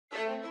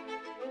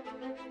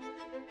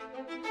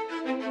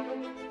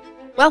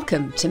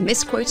Welcome to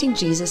Misquoting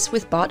Jesus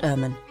with Bart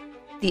Ehrman,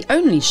 the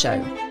only show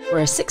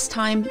where a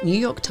six-time New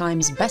York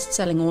Times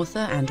best-selling author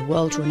and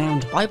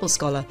world-renowned Bible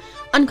scholar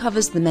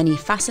uncovers the many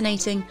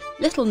fascinating,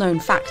 little-known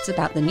facts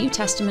about the New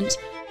Testament,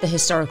 the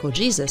historical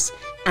Jesus,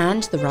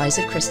 and the rise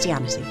of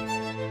Christianity.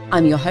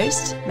 I'm your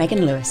host,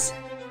 Megan Lewis.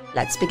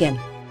 Let's begin.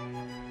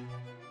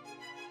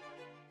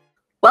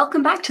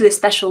 Welcome back to this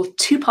special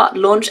two-part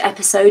launch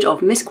episode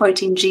of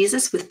Misquoting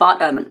Jesus with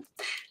Bart Ehrman.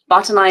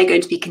 Bart and I are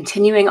going to be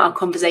continuing our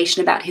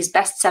conversation about his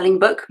best-selling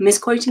book,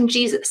 Misquoting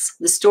Jesus,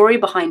 the story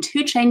behind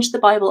who changed the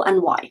Bible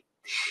and why.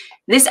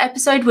 This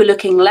episode, we're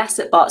looking less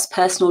at Bart's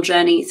personal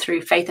journey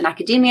through faith and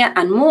academia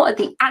and more at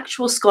the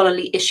actual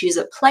scholarly issues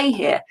at play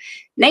here,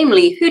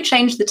 namely, who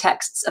changed the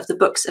texts of the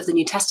books of the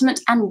New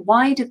Testament and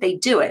why did they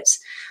do it?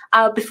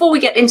 Before we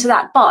get into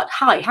that, Bart,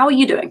 hi, how are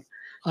you doing?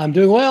 I'm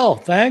doing well,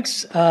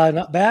 thanks.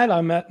 Not bad.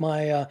 I'm at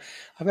my,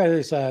 I've got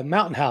this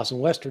mountain house in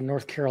Western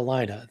North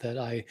Carolina that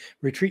I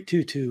retreat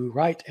to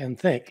write and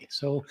think.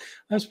 So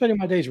I'm spending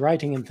my days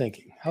writing and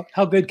thinking.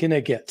 How good can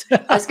it get?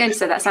 I was going to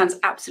say, that sounds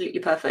absolutely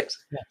perfect.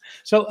 Yeah.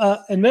 So,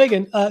 and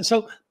Megan,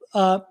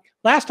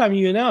 last time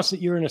you announced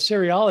that you're an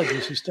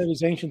Assyriologist who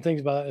studies ancient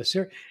things about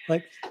Assyria.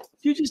 Like,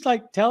 you just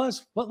tell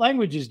us what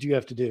languages do you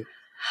have to do?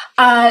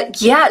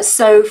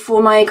 So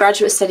for my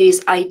graduate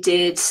studies, I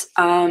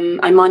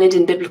minored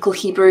in biblical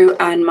Hebrew,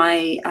 and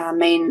my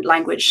main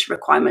language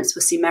requirements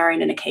were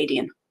Sumerian and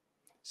Akkadian.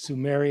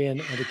 Sumerian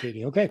and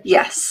Akkadian. Okay.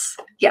 Yes.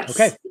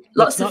 Okay.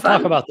 Lots of fun.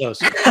 Talk about those.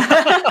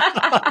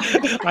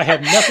 I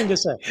have nothing to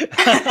say.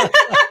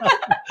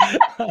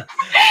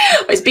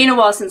 It's been a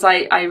while since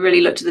I really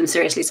looked at them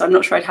seriously, so I'm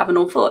not sure I'd have an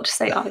awful lot to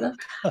say either.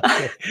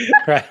 Okay.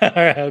 Right. All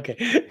right.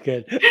 Okay.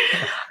 Good.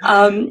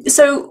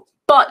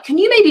 But can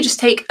you maybe just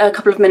take a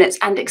couple of minutes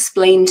and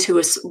explain to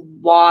us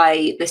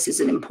why this is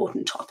an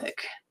important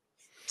topic?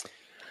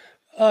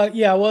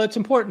 Well, it's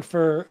important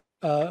for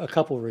a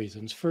couple of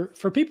reasons.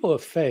 For people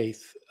of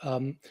faith,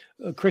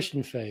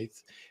 Christian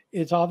faith,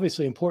 it's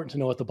obviously important to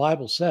know what the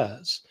Bible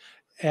says.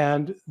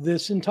 And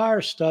this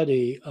entire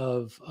study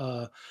of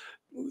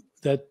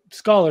that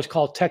scholars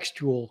call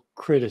textual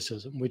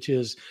criticism, which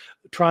is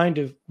trying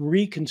to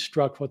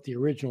reconstruct what the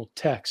original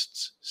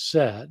texts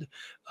said,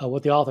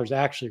 what the authors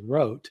actually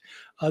wrote.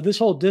 This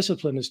whole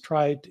discipline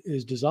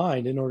is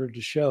designed in order to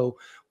show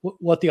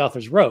what the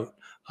authors wrote,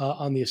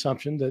 on the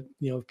assumption that,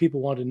 if people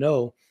want to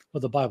know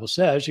what the Bible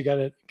says, you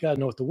got to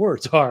know what the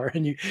words are,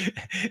 and you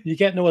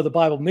can't know what the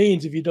Bible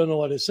means if you don't know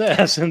what it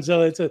says. And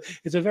so it's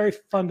a very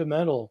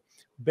fundamental,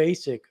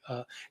 basic,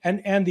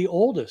 and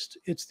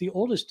it's the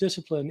oldest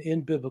discipline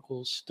in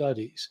biblical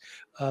studies.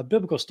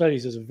 Biblical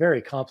studies is a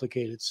very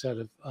complicated set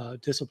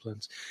of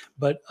disciplines,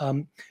 but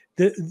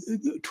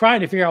trying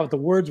to figure out what the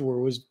words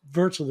were was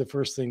virtually the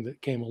first thing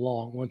that came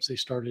along once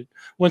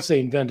they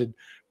invented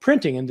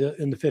printing in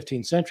the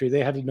 15th century.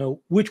 They had to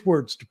know which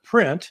words to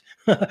print,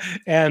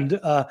 and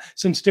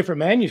since different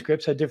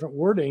manuscripts had different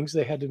wordings,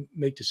 they had to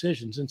make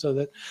decisions. And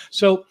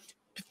so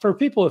for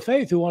people of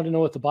faith who want to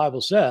know what the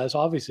Bible says,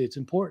 obviously it's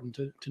important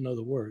to know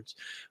the words.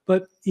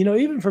 But,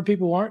 even for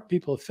people who aren't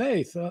people of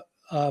faith,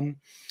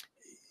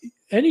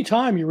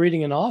 anytime you're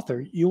reading an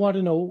author, you want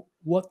to know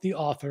what the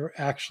author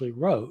actually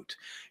wrote.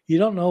 You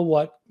don't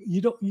know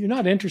you're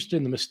not interested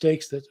in the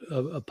mistakes that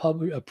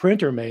a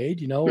printer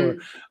made, or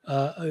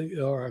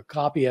a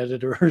copy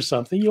editor or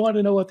something. You want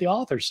to know what the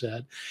author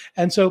said.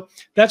 And so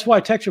that's why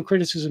textual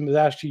criticism is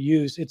actually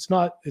used. It's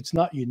not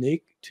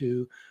unique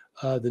to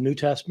the New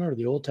Testament or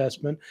the Old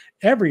Testament.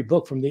 Every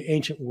book from the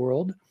ancient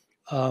world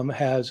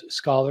has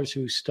scholars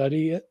who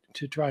study it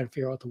to try and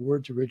figure out what the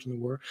words originally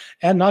were,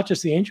 and not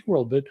just the ancient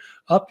world, but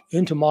up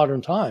into modern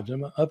times,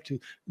 up to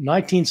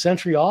 19th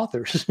century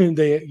authors.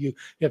 You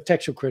have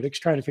textual critics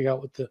trying to figure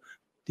out what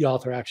the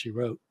author actually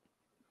wrote.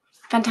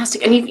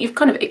 Fantastic. And you've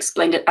kind of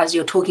explained it as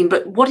you're talking,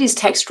 but what is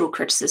textual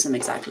criticism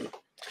exactly?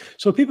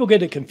 So people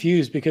get it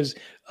confused because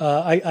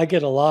I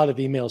get a lot of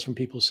emails from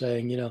people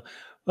saying,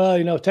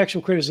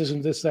 textual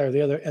criticism, this, that, or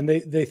the other, and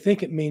they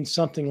think it means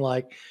something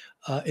like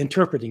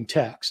interpreting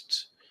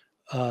texts.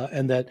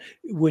 And that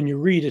when you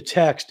read a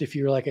text, if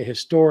you're like a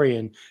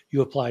historian,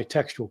 you apply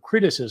textual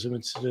criticism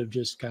instead of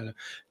just kind of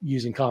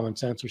using common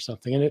sense or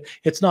something. And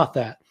it's not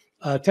that.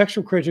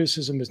 Textual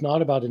criticism is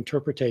not about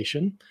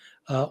interpretation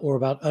or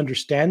about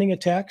understanding a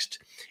text.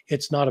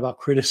 It's not about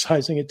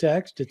criticizing a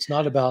text. It's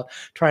not about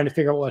trying to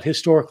figure out what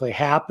historically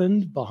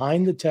happened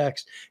behind the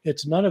text.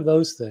 It's none of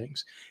those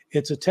things.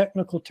 It's a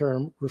technical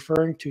term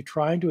referring to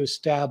trying to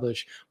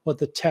establish what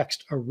the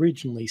text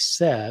originally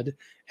said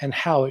and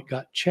how it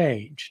got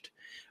changed.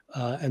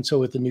 And so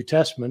with the New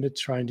Testament,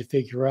 it's trying to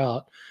figure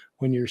out,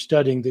 when you're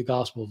studying the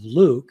Gospel of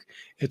Luke,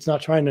 it's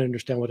not trying to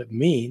understand what it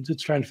means.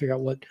 It's trying to figure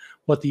out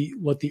what the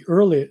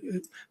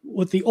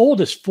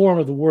oldest form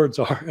of the words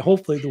are,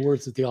 hopefully the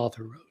words that the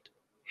author wrote.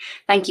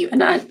 Thank you.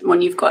 And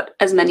when you've got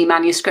as many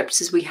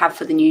manuscripts as we have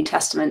for the New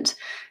Testament,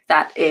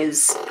 that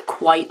is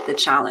quite the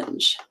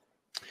challenge.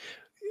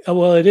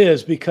 Well, it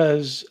is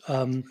because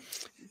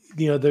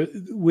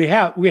we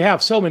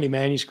have so many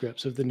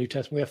manuscripts of the New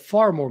Testament. We have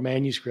far more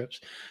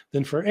manuscripts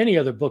than for any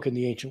other book in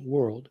the ancient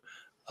world.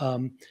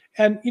 And,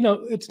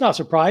 it's not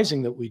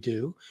surprising that we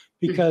do,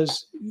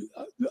 because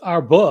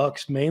our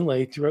books,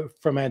 mainly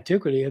from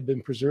antiquity, have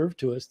been preserved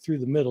to us through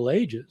the Middle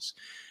Ages.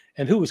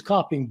 And who was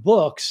copying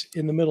books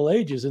in the Middle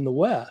Ages in the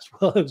West?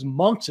 Well, it was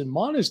monks and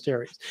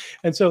monasteries.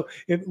 And so,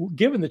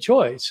 given the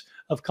choice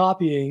of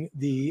copying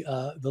the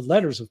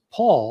letters of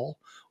Paul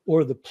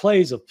or the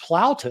plays of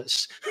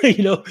Plautus,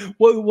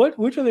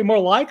 which are they more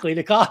likely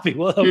to copy?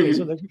 Well, okay,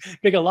 so they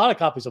make a lot of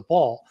copies of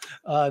Paul,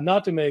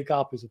 not too many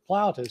copies of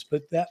Plautus.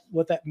 But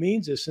what that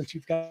means is, since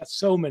you've got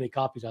so many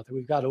copies out there,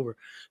 we've got over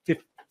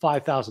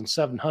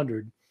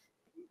 5,700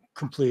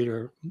 complete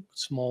or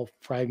small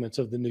fragments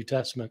of the New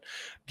Testament.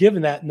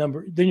 Given that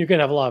number, then you're going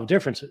to have a lot of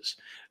differences,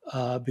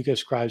 because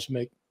scribes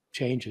make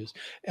changes.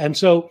 And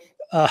so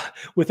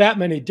with that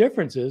many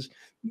differences,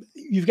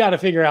 you've got to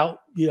figure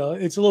out,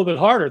 it's a little bit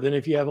harder than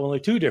if you have only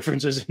two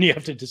differences and you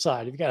have to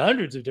decide. If you've got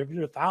hundreds of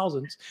differences or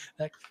thousands,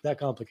 that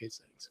complicates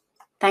things.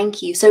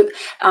 Thank you. So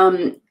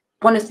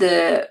one of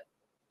the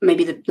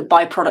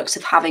byproducts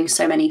of having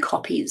so many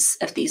copies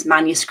of these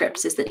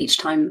manuscripts is that each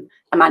time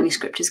a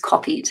manuscript is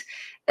copied,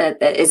 there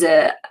is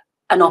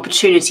an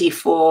opportunity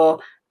for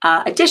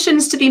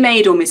additions to be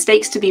made, or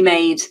mistakes to be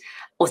made,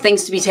 or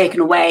things to be taken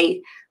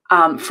away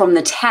from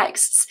the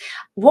texts.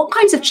 What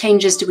kinds of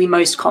changes do we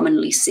most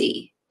commonly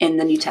see in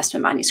the New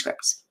Testament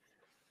manuscripts?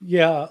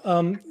 Yeah,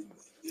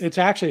 it's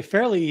actually a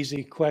fairly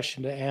easy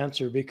question to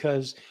answer,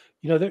 because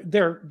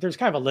there's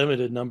kind of a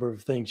limited number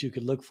of things you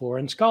could look for,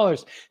 and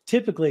scholars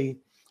typically,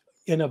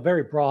 in a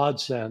very broad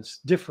sense,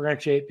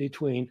 differentiate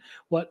between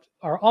what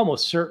are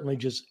almost certainly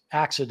just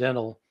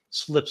accidental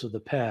slips of the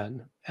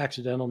pen,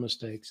 accidental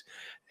mistakes,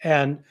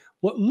 and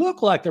what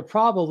look like they're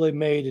probably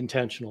made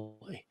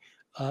intentionally.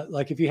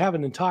 Like if you have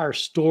an entire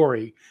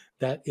story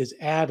that is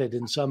added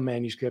in some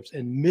manuscripts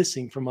and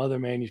missing from other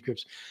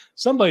manuscripts,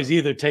 somebody's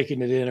either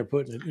taking it in or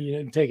putting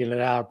it, taking it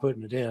out or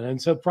putting it in. And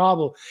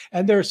so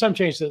and there are some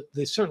changes that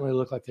they certainly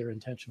look like they're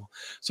intentional.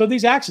 So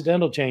these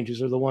accidental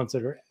changes are the ones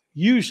that are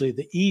usually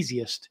the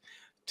easiest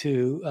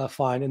to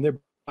find, and they're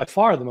by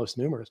far the most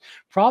numerous.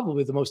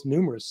 Probably the most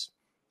numerous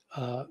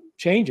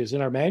changes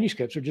in our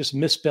manuscripts are just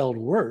misspelled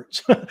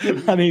words.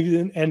 I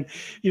mean, and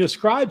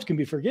scribes can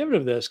be forgiven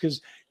of this, because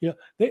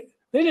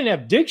they didn't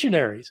have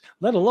dictionaries,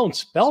 let alone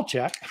spell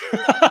check.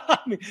 I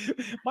mean,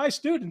 my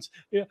students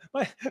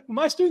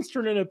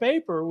turn in a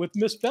paper with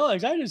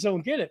misspellings. I just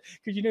don't get it,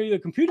 because the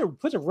computer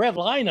puts a red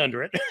line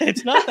under it.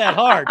 It's not that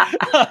hard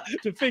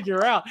to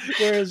figure out.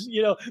 Whereas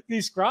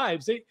these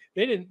scribes, they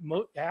didn't.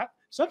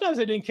 Sometimes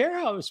they didn't care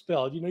how it was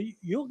spelled.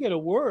 You'll get a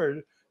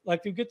word,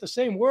 like you get the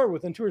same word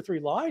within 2 or 3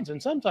 lines, and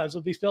sometimes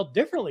it'll be spelled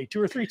differently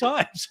 2 or 3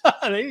 times.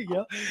 There you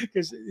go.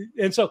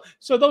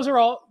 So those are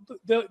all,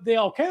 they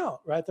all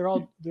count, right? They're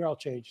all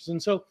changes.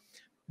 And so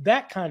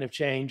that kind of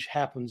change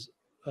happens,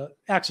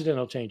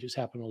 accidental changes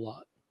happen a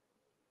lot.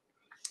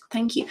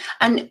 Thank you.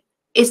 And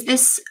is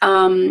this,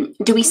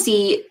 do we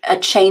see a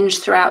change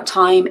throughout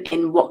time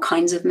in what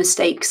kinds of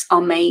mistakes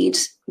are made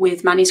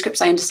with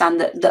manuscripts? I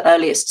understand that the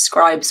earliest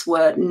scribes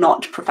were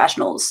not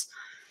professionals.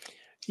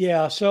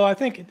 Yeah, so I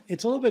think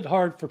it's a little bit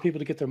hard for people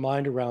to get their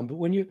mind around. But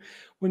when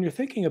you're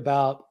thinking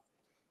about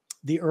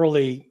the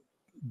early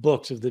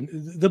books of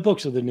the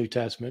books of the New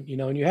Testament,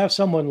 and you have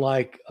someone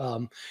like,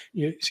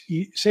 you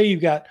say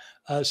you've got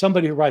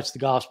somebody who writes the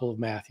Gospel of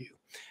Matthew,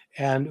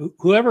 and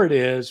whoever it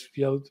is,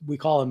 we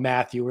call him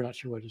Matthew. We're not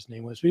sure what his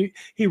name was, but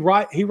he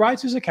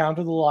writes his account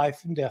of the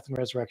life and death and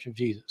resurrection of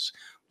Jesus.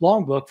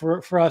 Long book.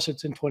 For us,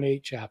 it's in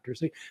 28 chapters.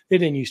 They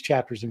didn't use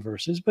chapters and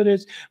verses, but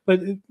it's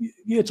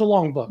a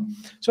long book.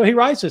 So he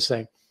writes this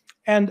thing,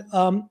 and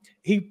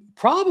he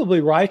probably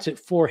writes it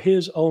for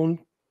his own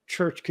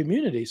church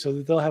community, so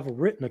that they'll have a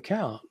written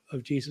account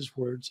of Jesus'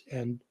 words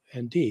and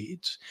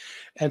deeds.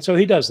 And so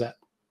he does that.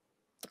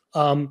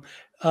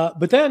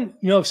 But then,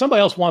 if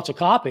somebody else wants a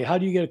copy, how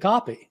do you get a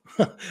copy?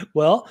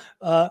 Well,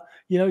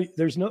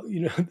 there's no,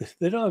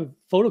 they don't have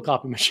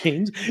photocopy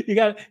machines. You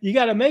got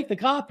to make the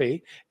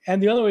copy.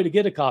 And the only way to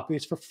get a copy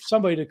is for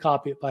somebody to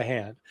copy it by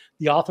hand.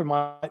 The author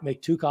might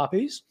make 2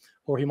 copies,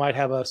 or he might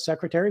have a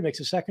secretary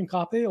makes a second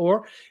copy,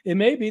 or it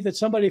may be that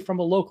somebody from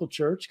a local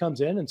church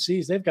comes in and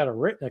sees they've got a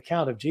written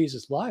account of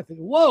Jesus' life. They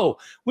go, whoa,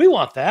 we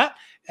want that.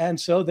 And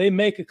so they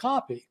make a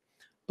copy.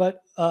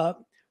 But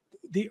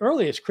the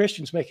earliest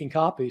Christians making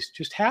copies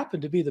just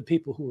happened to be the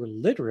people who were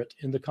literate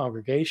in the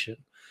congregation.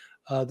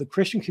 The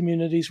Christian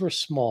communities were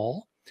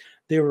small.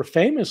 They were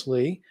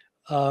famously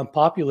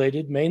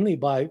populated mainly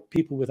by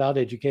people without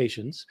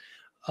educations.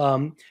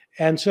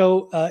 And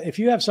so if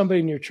you have somebody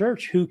in your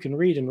church who can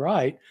read and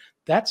write,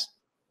 that's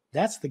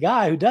the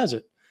guy who does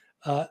it.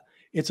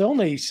 It's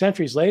only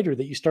centuries later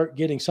that you start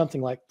getting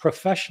something like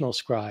professional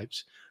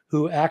scribes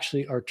who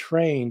actually are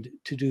trained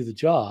to do the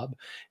job.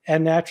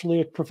 And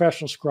naturally, a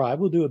professional scribe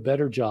will do a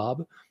better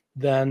job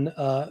than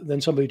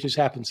somebody who just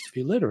happens to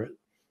be literate.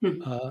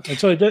 And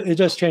so it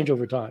does change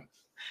over time.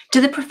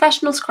 Do the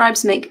professional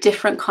scribes make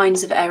different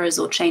kinds of errors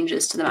or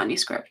changes to the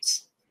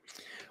manuscripts?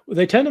 Well,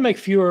 they tend to make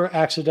fewer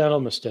accidental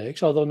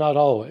mistakes, although not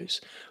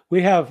always.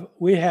 We have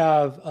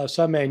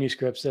some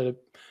manuscripts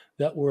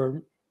that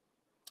were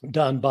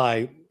done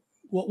by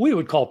what we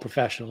would call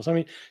professionals. I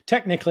mean,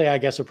 technically, I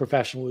guess a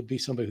professional would be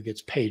somebody who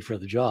gets paid for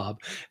the job,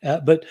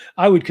 but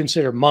I would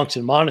consider monks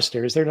in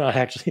monasteries. They're not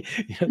actually,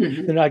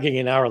 they're not getting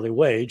an hourly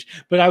wage,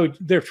 but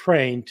they're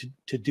trained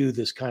to do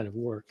this kind of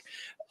work.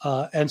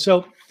 And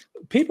so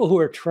people who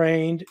are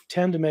trained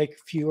tend to make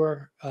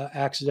fewer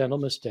accidental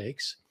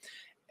mistakes.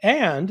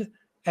 And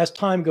as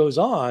time goes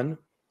on,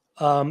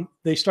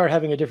 they start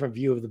having a different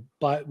view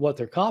of what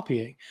they're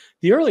copying.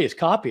 The earliest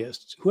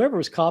copyists, whoever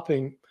was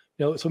copying,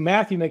 so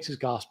Matthew makes his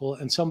gospel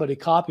and somebody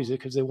copies it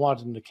because they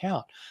wanted an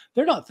account.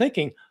 They're not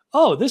thinking,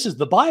 oh, this is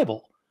the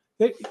Bible.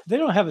 They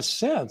don't have a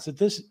sense that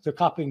they're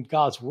copying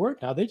God's word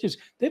now.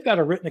 They've got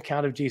a written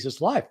account of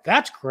Jesus' life.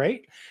 That's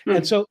great.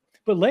 And so,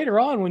 but later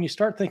on, when you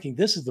start thinking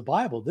this is the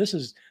Bible, this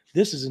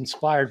is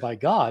inspired by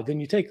God, then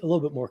you take a little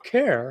bit more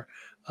care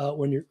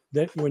when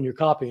you're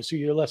copying, so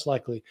you're less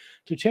likely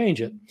to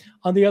change it.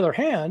 On the other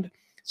hand,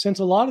 since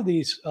a lot of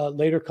these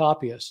later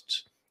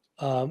copyists,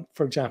 for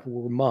example,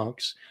 were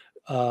monks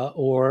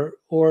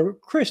or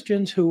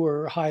Christians who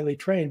were highly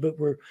trained but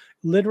were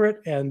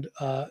literate and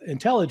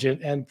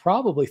intelligent and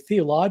probably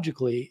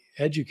theologically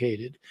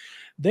educated,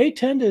 they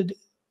tended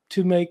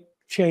to make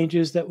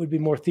changes that would be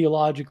more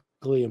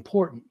theologically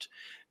important.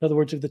 In other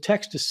words, if the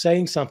text is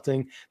saying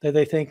something that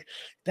they think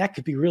that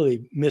could be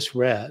really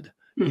misread,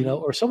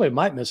 or somebody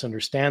might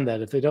misunderstand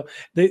that if they don't,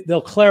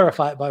 they'll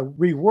clarify it by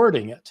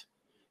rewording it,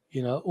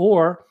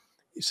 or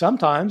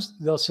sometimes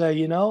they'll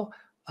say,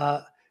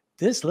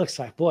 this looks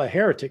like, boy, a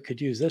heretic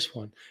could use this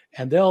one,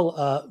 and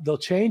they'll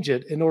change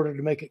it in order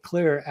to make it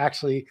clear.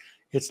 Actually,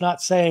 it's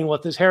not saying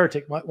what this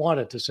heretic might want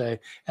it to say,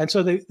 and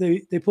so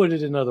they put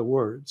it in other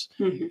words,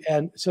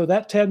 and so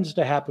that tends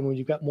to happen when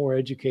you've got more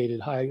educated,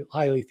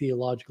 highly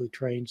theologically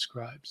trained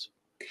scribes.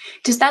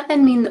 Does that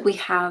then mean that we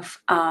have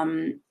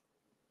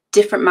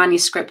different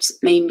manuscripts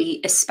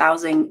maybe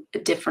espousing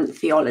different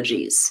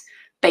theologies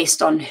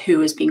based on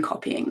who has been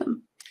copying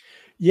them?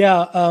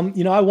 Yeah,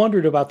 I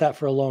wondered about that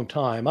for a long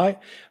time.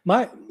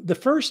 The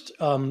first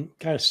kind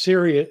of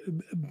serious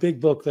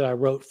big book that I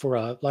wrote for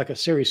a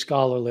serious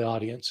scholarly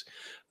audience.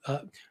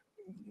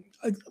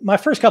 My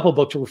first couple of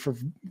books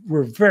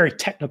were very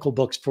technical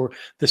books for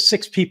the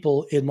 6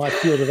 people in my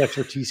field of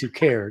expertise who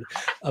cared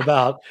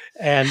about,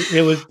 and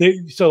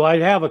so I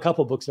have a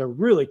couple of books that are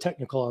really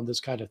technical on this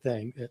kind of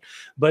thing.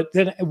 But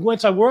then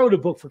once I wrote a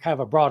book for kind of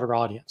a broader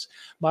audience,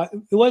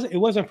 it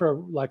wasn't for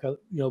like a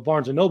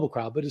Barnes and Noble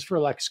crowd, but it's for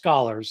like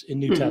scholars in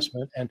New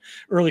Testament and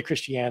early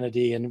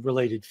Christianity and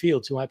related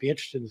fields who might be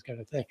interested in this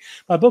kind of thing.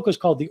 My book was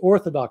called The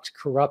Orthodox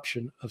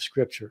Corruption of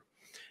Scripture.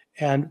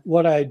 And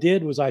what I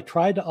did was I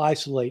tried to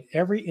isolate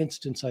every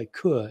instance I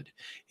could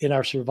in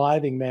our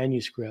surviving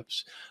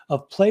manuscripts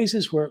of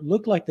places where it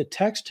looked like the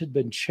text had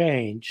been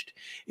changed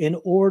in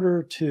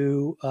order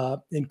to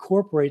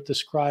incorporate the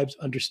scribe's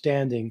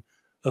understanding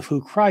of who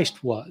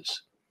Christ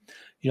was.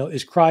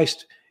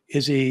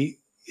 Is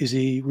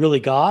he really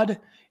God?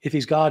 If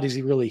he's God, is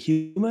he really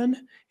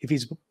human? If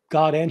he's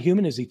God and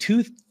human, is he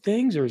 2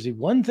 things or is he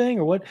 1 thing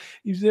or what?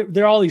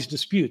 There are all these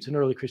disputes in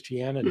early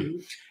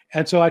Christianity.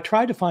 And so I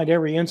tried to find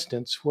every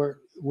instance where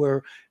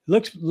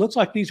looks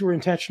like these were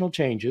intentional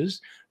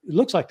changes. It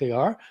looks like they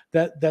are,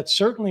 that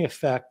certainly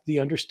affect the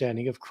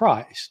understanding of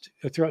Christ.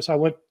 So I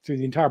went through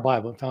the entire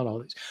Bible and found all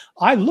these.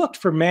 I looked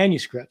for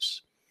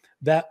manuscripts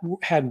that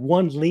had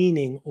one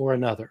leaning or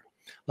another.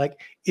 Like,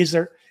 is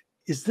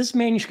this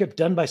manuscript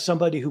done by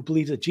somebody who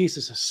believes that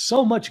Jesus is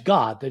so much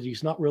God that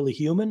he's not really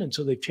human, and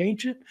so they've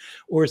changed it?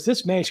 Or is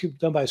this manuscript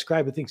done by a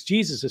scribe who thinks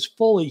Jesus is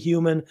fully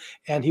human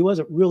and he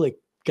wasn't really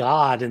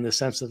God in the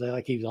sense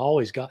that he's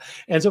always God?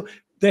 And so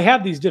they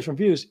have these different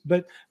views,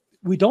 but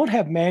we don't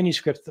have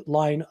manuscripts that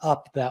line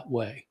up that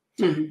way.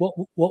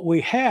 What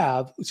we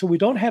have, so we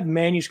don't have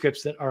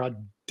manuscripts that are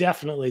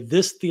definitely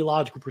this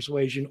theological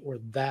persuasion or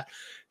that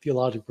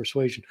theological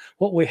persuasion.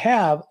 What we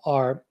have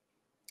are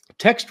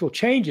textual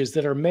changes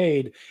that are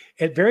made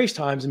at various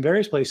times in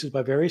various places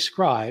by various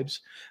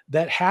scribes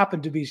that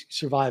happen to be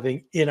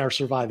surviving in our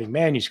surviving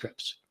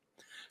manuscripts.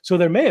 So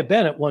there may have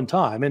been at one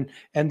time,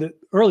 and the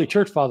early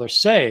church fathers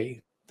say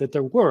that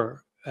there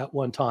were at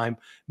one time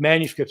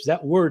manuscripts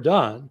that were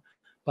done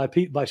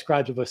by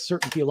scribes of a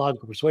certain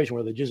theological persuasion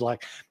where they just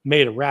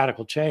made a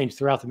radical change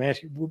throughout the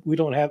manuscript. We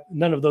don't have,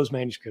 none of those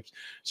manuscripts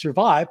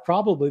survive,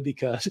 probably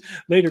because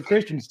later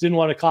Christians didn't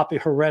want to copy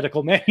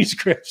heretical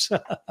manuscripts.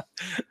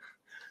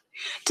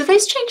 Do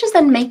those changes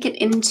then make it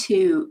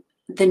into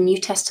the New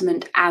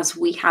Testament as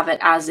we have it,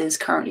 as is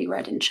currently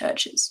read in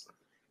churches?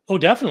 Oh,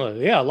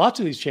 definitely. Yeah, lots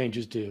of these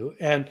changes do.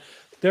 And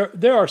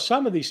there are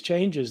some of these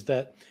changes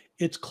that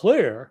it's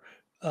clear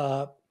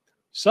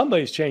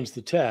somebody's changed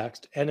the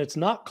text, and it's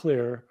not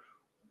clear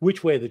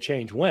which way the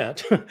change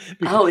went.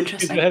 Oh,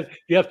 interesting.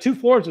 You have 2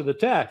 forms of the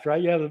text,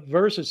 right? You have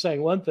verses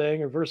saying one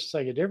thing or verses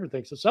saying a different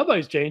thing. So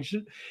somebody's changed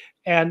it,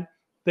 and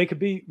they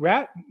could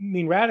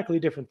mean radically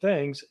different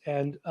things.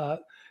 And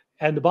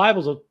the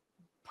Bibles will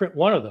print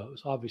one of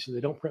those. Obviously,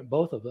 they don't print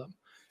both of them.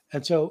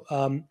 And so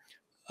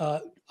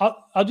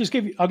I'll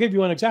give you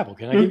one example.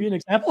 Can I give you an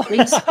example?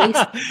 Please, please.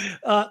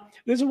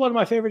 This is one of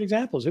my favorite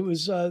examples. It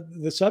was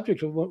the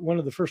subject of one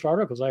of the first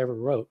articles I ever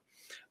wrote.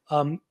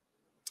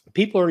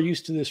 People are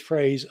used to this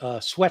phrase,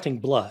 sweating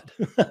blood.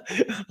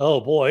 Oh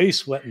boy, he's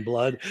sweating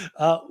blood.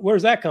 Where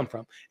does that come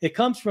from? It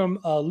comes from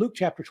Luke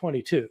chapter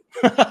 22,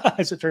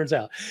 as it turns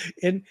out.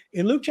 In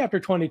Luke chapter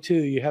 22,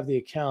 you have the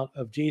account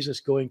of Jesus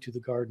going to the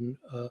garden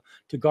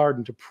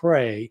to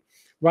pray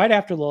right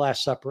after the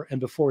Last Supper and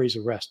before he's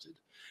arrested,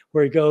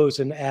 where he goes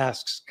and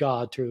asks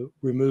God to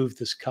remove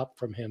this cup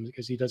from him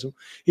because he doesn't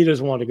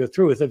want to go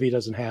through with it if he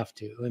doesn't have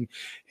to.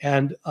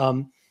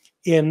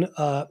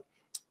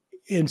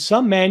 In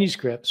some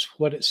manuscripts,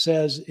 what it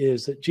says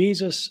is that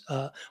Jesus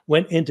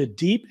went into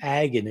deep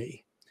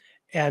agony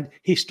and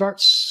he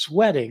starts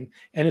sweating,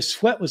 and his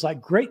sweat was like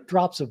great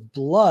drops of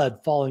blood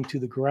falling to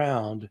the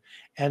ground,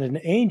 and an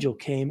angel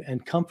came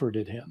and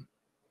comforted him.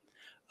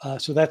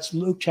 So that's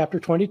Luke chapter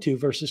 22,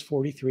 verses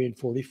 43 and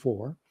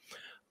 44.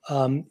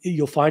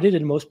 You'll find it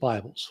in most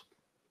Bibles.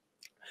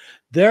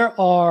 There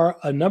are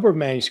a number of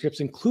manuscripts,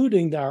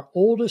 including our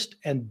oldest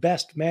and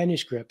best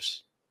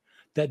manuscripts,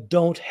 that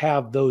don't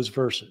have those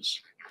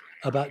verses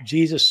about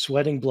Jesus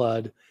sweating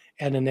blood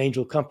and an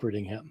angel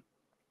comforting him.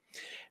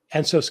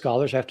 And so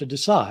scholars have to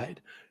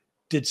decide,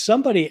 did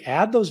somebody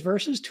add those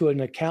verses to an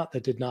account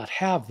that did not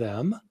have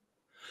them?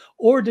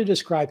 Or did a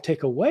scribe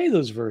take away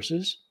those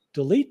verses,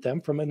 delete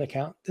them from an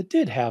account that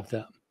did have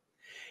them?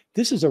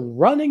 This is a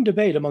running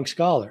debate among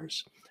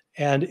scholars,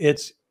 and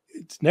it's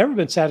never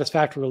been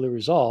satisfactorily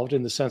resolved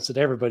in the sense that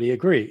everybody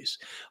agrees.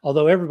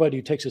 Although everybody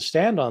who takes a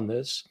stand on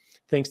this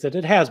thinks that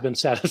it has been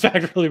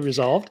satisfactorily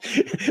resolved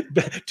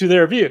to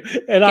their view,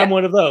 and I'm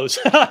one of those.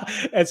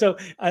 And so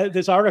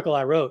this article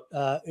I wrote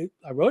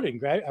in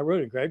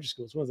graduate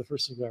school. It's one of the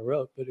first things I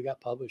wrote, but it got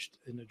published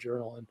in a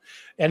journal,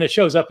 and it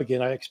shows up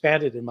again. I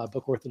expanded in my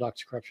book,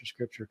 Orthodox Corruption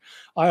Scripture.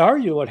 I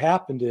argue what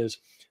happened is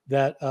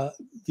that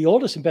the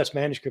oldest and best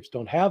manuscripts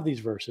don't have these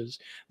verses.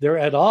 They're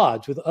at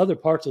odds with other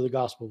parts of the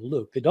Gospel of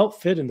Luke. They don't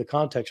fit in the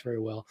context very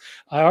well.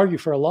 I argue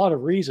for a lot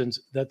of reasons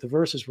that the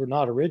verses were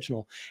not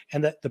original,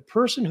 and that the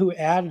person who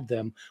added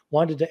them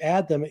wanted to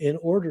add them in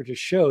order to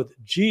show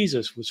that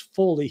Jesus was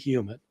fully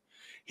human.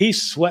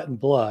 He's sweating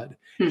blood.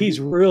 He's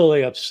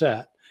really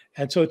upset.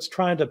 And so it's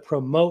trying to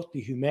promote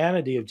the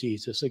humanity of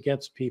Jesus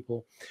against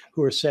people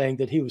who are saying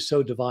that he was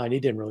so divine, he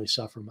didn't really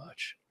suffer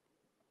much.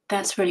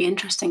 That's really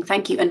interesting.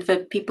 Thank you. And for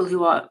people who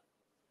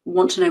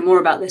want to know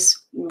more about this,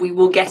 we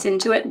will get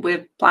into it.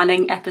 We're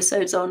planning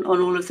episodes on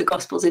all of the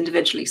Gospels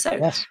individually.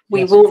 So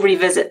we will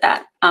revisit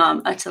that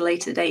at a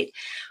later date.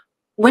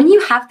 When you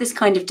have this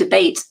kind of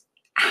debate,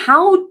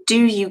 how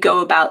do you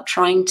go about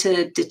trying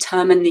to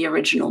determine the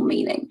original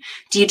meaning?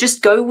 Do you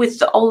just go with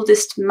the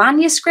oldest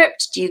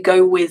manuscript? Do you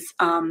go with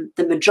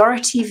the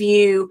majority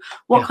view?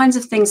 What kinds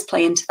of things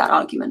play into that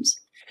argument?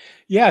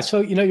 Yeah, so,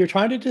 you're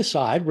trying to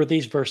decide, were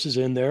these verses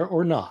in there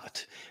or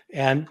not?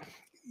 And,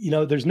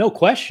 there's no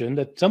question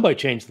that somebody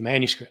changed the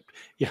manuscript.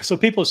 So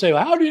people say,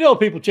 well, how do you know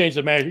people changed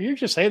the manuscript? You're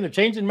just saying they're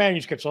changing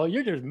manuscripts. So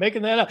you're just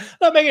making that up.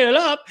 Not making it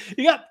up.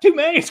 You got two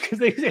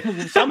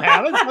manuscripts. Some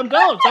have it, some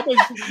don't.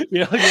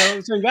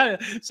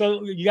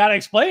 So you got to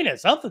explain it.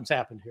 Something's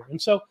happened here.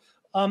 And so,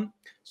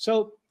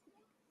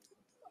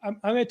 I'm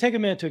going to take a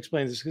minute to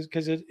explain this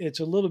because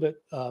it's a little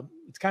bit,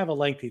 it's kind of a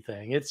lengthy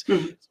thing.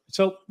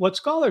 So what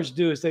scholars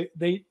do is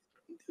they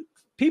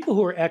people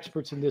who are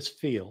experts in this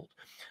field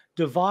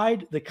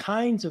divide the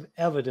kinds of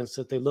evidence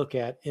that they look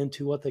at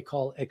into what they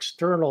call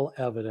external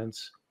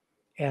evidence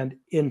and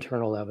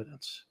internal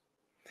evidence.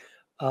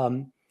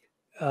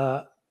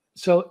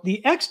 So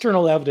the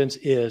external evidence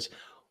is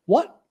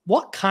what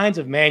kinds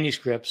of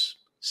manuscripts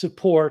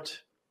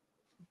support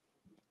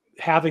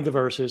having the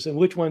verses and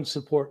which ones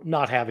support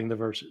not having the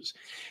verses.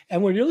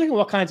 And when you're looking at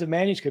what kinds of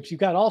manuscripts, you've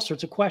got all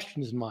sorts of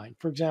questions in mind.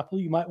 For example,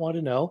 you might want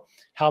to know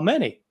how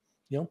many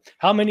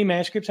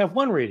manuscripts have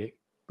one reading,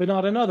 but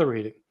not another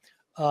reading.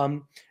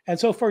 And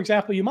so, for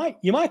example, you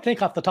might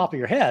think off the top of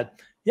your head,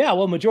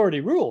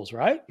 majority rules,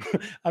 right?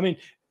 I mean,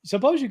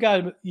 suppose you've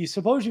got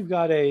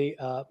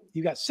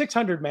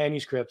 600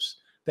 manuscripts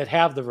that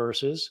have the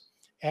verses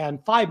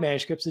and 5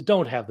 manuscripts that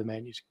don't have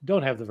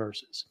the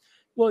verses.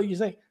 Well, you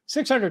think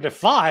 600 to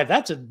 5,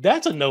 that's a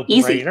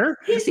no-brainer,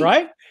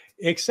 right?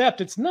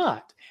 Except it's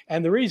not.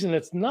 And the reason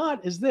it's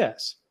not is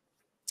this.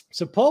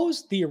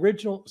 Suppose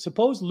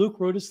Luke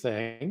wrote his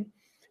thing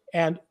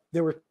and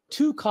there were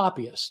 2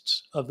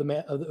 copyists of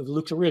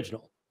Luke's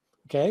original.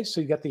 Okay,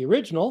 so you got the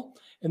original,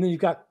 and then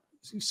you've got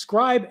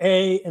scribe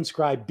A and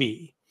scribe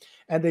B,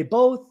 and they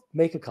both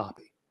make a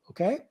copy.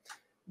 Okay,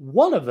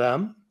 one of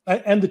them,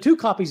 and the 2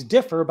 copies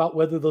differ about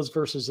whether those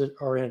verses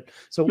are in.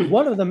 So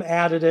one of them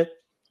added it,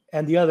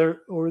 and the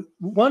other,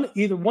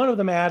 either one of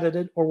them added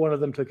it, or one of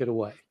them took it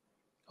away.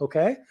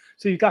 Okay,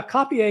 so you've got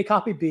copy A,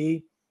 copy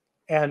B,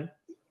 and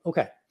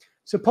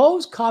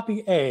suppose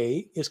copy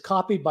A is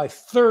copied by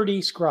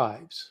 30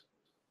 scribes.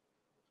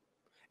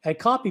 And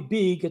copy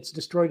B gets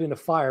destroyed in a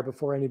fire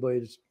before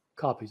anybody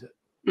copies it.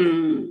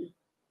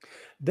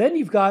 Then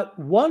you've got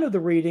one of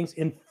the readings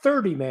in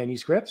 30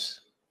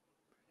 manuscripts,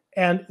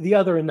 and the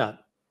other a none.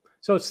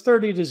 So it's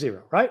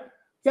 30-0, right?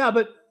 Yeah,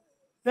 but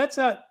that's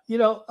not, you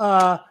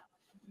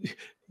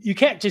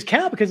can't just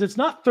count because it's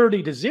not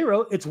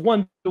 30-0, it's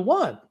 1-1.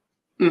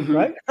 Mm-hmm.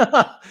 Right?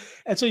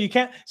 And so you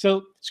can't,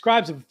 so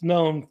scribes have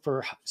known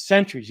for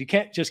centuries, you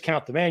can't just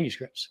count the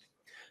manuscripts.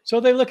 So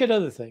they look at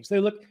other things. They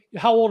look,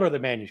 how old are the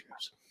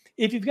manuscripts?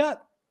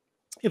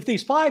 If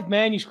these 5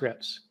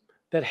 manuscripts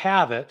that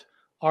have it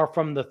are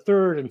from the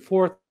 3rd and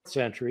 4th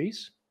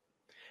centuries,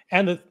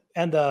 and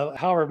the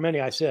however many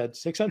I said,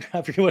 600,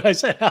 I forget what I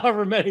said,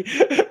 however many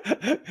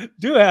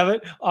do have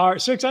it, are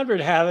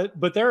 600 have it,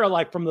 but they're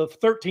like from the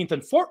 13th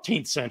and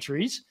 14th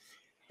centuries,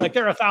 like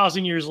they're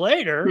 1,000 years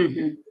later.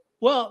 Mm-hmm.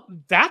 Well,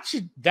 that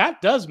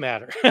does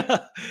matter.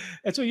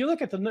 And so you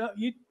look at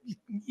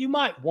you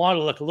might want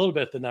to look a little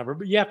bit at the number,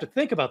 but you have to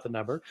think about the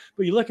number.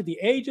 But you look at the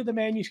age of the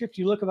manuscript,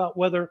 you look about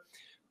whether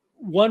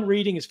one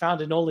reading is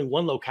found in only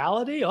one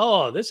locality.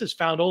 Oh, this is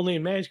found only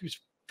in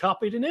manuscripts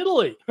copied in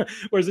Italy,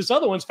 whereas this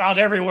other one's found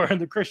everywhere in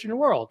the Christian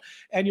world.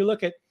 And you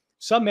look at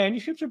some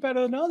manuscripts are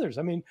better than others.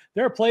 I mean,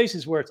 there are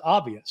places where it's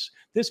obvious.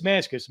 This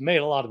manuscript's made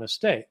a lot of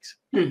mistakes.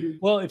 Mm-hmm.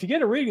 Well, if you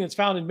get a reading that's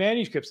found in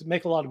manuscripts that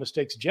make a lot of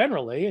mistakes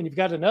generally, and you've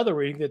got another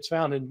reading that's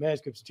found in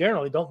manuscripts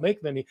generally don't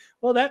make many,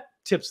 well, that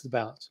tips the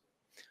balance.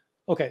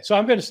 Okay, so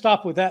I'm going to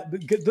stop with that.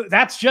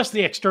 That's just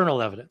the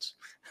external evidence.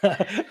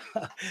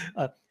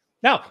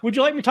 Now, would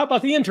you like me to talk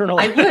about the internal?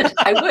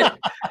 I would.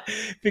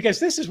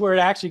 Because this is where it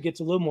actually gets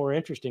a little more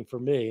interesting for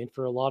me and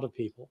for a lot of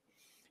people,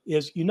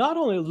 is you not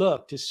only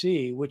look to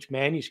see which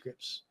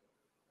manuscripts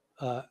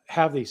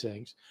have these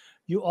things,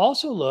 you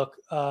also look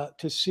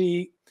to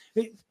see,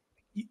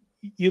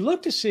 you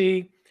look to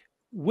see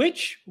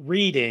which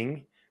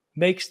reading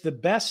makes the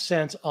best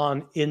sense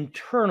on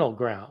internal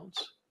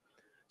grounds.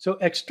 So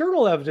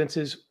external evidence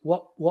is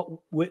what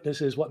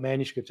witnesses, what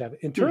manuscripts have.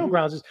 Internal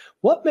grounds is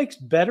what makes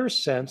better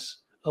sense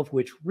of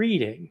which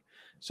reading.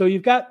 So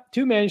you've got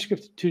 2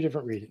 manuscripts, 2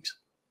 different readings,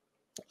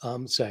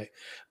 say,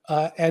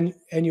 and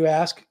you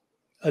ask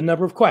a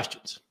number of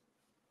questions.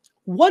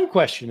 One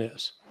question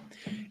is,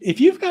 if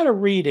you've got a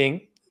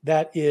reading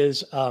that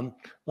is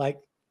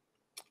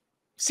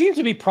seems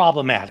to be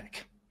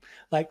problematic,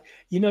 like,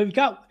 you've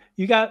got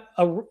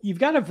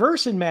a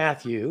verse in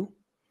Matthew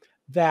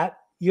that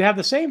you have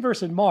the same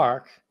verse in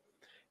Mark,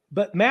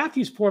 but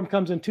Matthew's form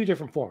comes in 2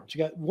 different forms.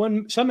 You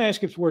got some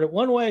manuscripts word it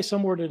one way,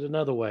 some word it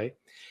another way.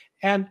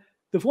 And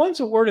the ones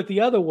that word it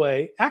the other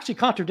way actually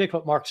contradict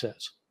what Mark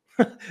says.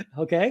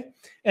 Okay.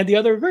 And the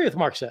other agree with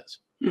Mark says.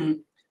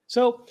 Mm-hmm.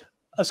 So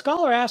a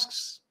scholar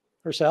asks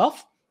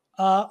herself,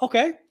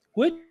 okay,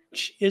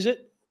 which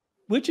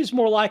is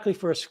more likely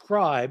for a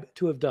scribe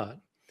to have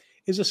done?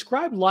 Is a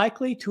scribe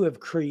likely to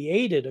have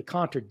created a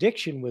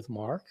contradiction with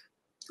Mark?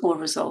 Or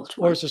resolved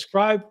one? Or is a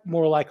scribe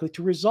more likely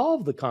to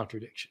resolve the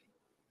contradiction?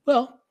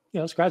 Well,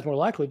 scribe's more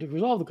likely to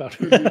resolve the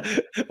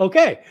contradiction. Mm-hmm.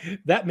 Okay,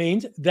 that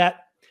means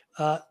that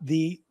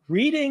the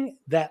reading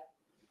that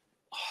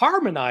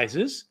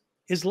harmonizes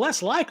is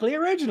less likely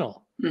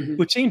original,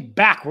 which seems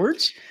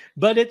backwards,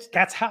 but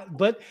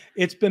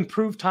it's been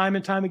proved time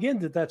and time again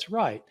that that's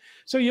right.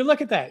 So you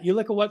look at that. You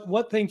look at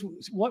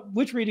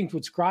which readings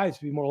would scribes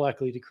be more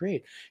likely to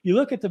create. You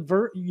look at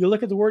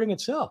the wording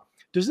itself.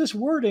 Is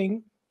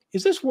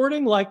this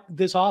wording like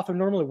this author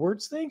normally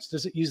words things?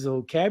 Does it use the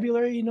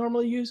vocabulary he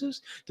normally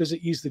uses? Does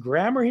it use the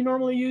grammar he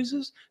normally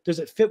uses? Does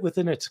it fit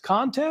within its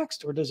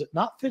context, or does it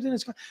not fit in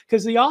its context?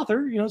 Because the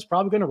author, is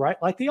probably going to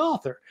write like the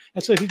author.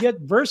 And so if you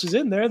get verses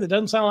in there that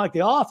doesn't sound like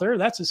the author,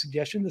 that's a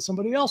suggestion that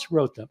somebody else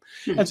wrote them.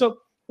 Mm-hmm. And so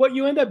what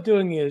you end up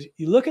doing is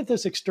you look at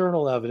this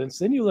external evidence,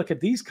 then you look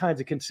at these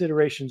kinds of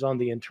considerations on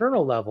the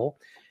internal level.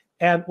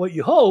 And what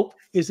you hope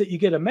is that you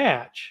get a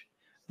match,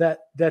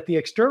 that the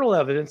external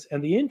evidence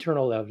and the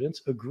internal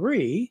evidence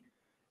agree.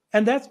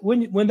 And that's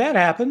when that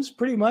happens,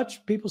 pretty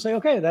much people say,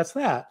 okay, that's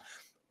that.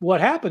 What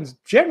happens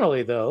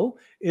generally, though,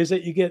 is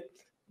that you get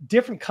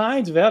different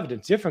kinds of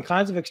evidence, different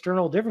kinds of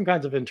external, different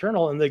kinds of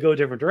internal, and they go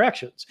different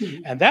directions.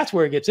 Mm-hmm. And that's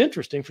where it gets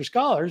interesting for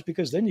scholars,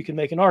 because then you can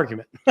make an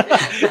argument.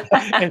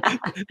 And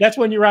that's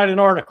when you write an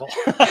article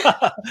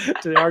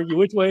to argue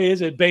which way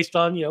is it based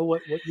on,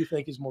 what you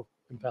think is more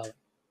compelling.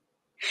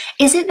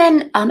 Is it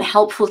then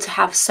helpful to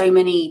have so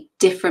many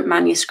different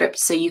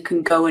manuscripts so you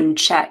can go and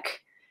check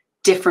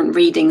different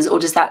readings, or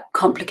does that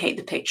complicate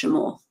the picture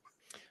more?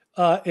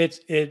 It's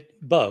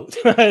both.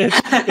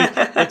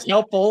 it's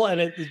helpful,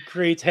 and it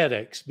creates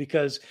headaches,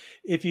 because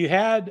if you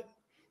had,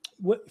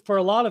 for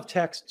a lot of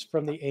texts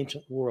from the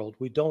ancient world,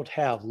 we don't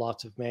have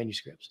lots of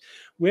manuscripts.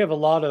 We have a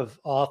lot of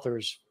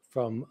authors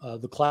from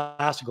the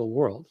classical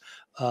world.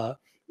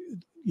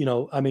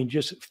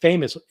 Just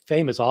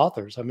famous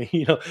authors.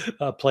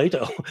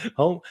 Plato,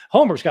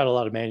 Homer's got a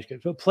lot of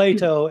manuscripts, but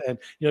Plato and,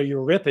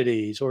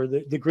 Euripides, or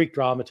the Greek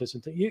dramatists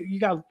and things, you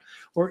got,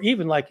 or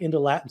even like into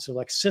Latin, so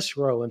like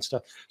Cicero and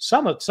stuff.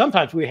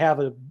 Sometimes we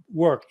have a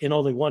work in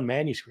only one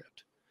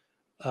manuscript.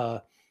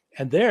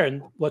 And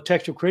then what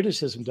textual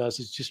criticism does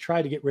is just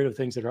try to get rid of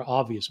things that are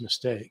obvious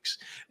mistakes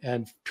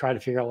and try to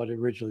figure out what it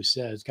originally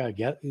says, kind of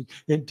get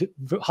into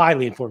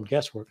highly informed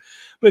guesswork.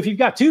 But if you've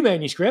got 2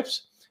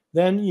 manuscripts,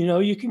 then,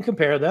 you can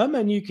compare them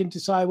and you can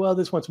decide, well,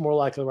 this one's more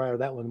likely right or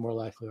that one's more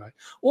likely right.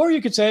 Or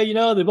you could say,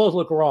 they both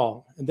look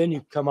wrong. And then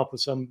you come up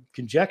with some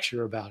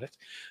conjecture about it.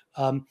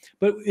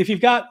 But if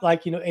you've got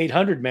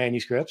 800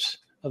 manuscripts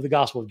of the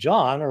Gospel of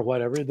John or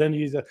whatever, then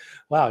you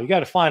got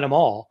to find them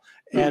all.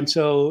 Mm-hmm. And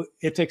so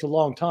it takes a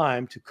long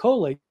time to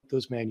collate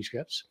those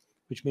manuscripts,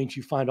 which means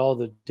you find all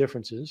the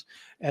differences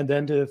and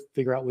then to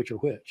figure out which are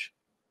which.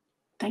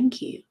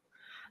 Thank you.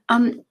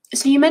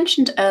 So you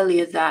mentioned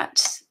earlier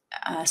that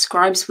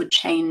scribes would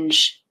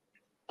change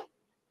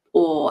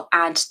or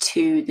add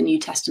to the New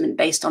Testament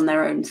based on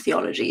their own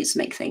theologies,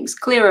 make things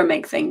clearer,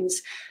 make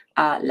things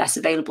less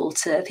available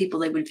to people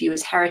they would view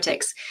as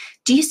heretics.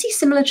 Do you see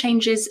similar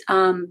changes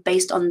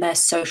based on their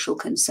social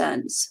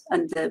concerns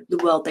and the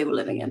world they were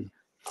living in?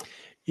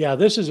 Yeah,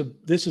 this is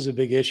a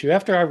big issue.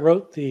 After I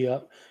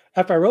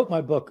wrote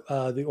my book,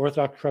 The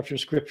Orthodox Corruption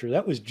of Scripture,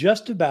 that was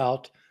just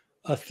about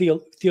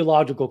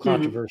theological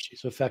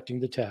controversies affecting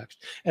the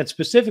text, and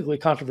specifically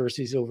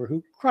controversies over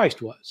who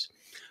Christ was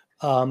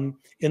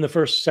in the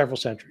first several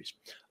centuries.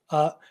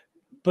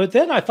 But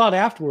then I thought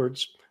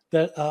afterwards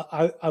that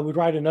I would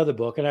write another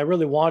book, and I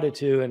really wanted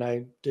to, and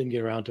I didn't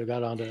get around to it,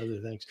 got on to other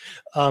things.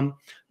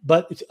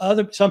 But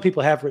some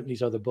people have written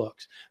these other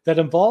books that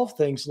involve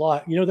things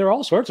like, there are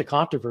all sorts of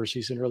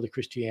controversies in early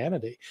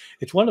Christianity.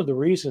 It's one of the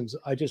reasons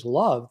I just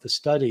love the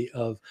study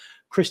of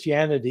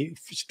Christianity,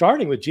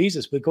 starting with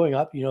Jesus, but going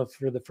up,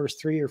 for the first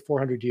 300 or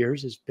 400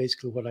 years is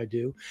basically what I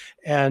do.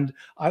 And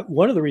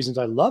one of the reasons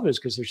I love it is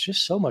because there's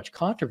just so much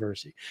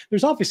controversy.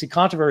 There's obviously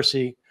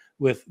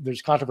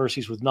there's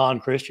controversies with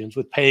non-Christians,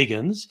 with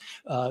pagans,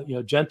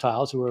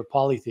 Gentiles who are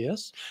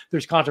polytheists.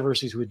 There's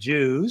controversies with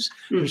Jews.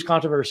 There's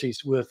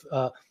controversies with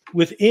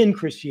within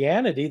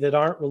Christianity that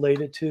aren't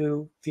related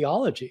to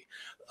theology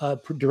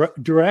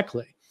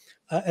directly.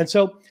 And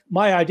so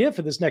my idea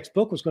for this next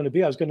book was going to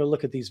be, I was going to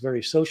look at these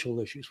very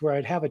social issues where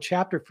I'd have a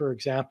chapter, for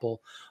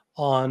example,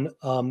 on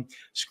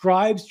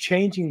scribes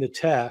changing the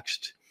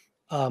text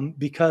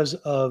because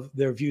of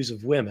their views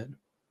of women.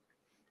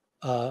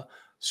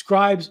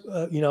 Scribes,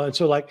 and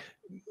so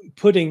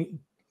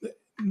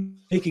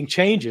making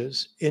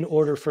changes in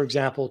order, for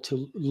example,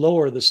 to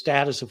lower the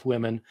status of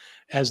women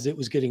as it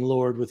was getting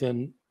lowered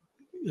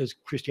as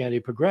Christianity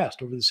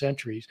progressed over the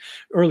centuries.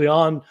 Early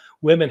on,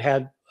 women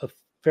had a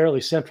fairly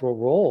central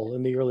role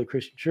in the early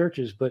Christian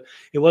churches, but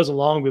it wasn't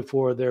long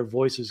before their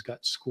voices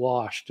got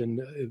squashed.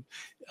 And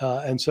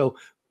so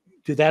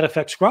did that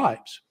affect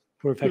scribes?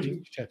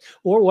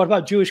 Or what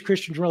about Jewish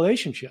Christian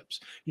relationships?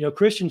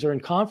 Christians are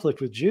in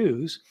conflict with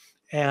Jews.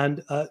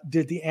 And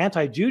did the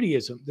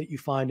anti-Judaism that you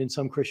find in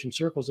some Christian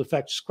circles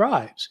affect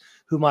scribes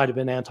who might have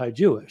been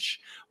anti-Jewish?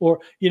 Or,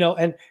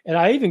 and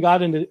I even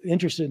got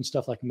interested in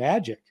stuff like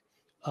magic.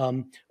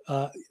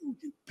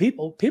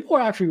 People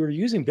actually were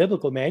using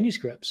biblical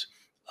manuscripts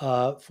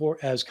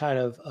as kind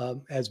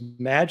of as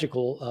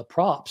magical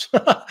props,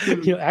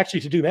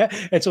 actually to do that.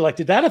 And so,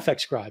 did that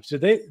affect scribes?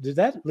 Did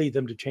that lead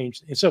them to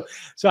change? And so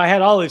I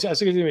had all these. I was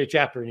going to give me a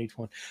chapter in each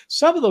one.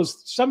 Some of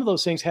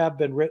those things have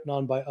been written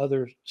on by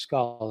other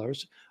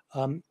scholars.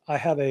 I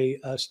had a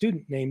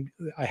student named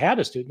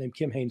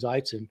Kim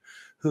Haynes-Eitzen,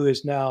 who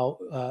is now,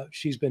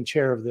 she's been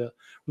chair of the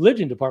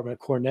religion department at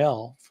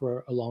Cornell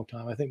for a long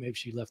time. I think maybe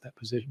she left that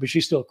position, but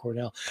she's still at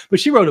Cornell.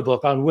 But she wrote a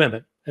book on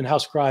women and how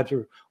scribes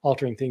are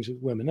altering things with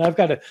women. And I've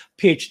got a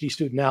PhD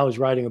student now who's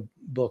writing a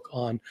book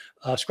on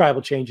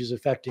scribal changes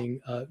affecting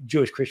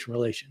Jewish-Christian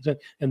relations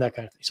and that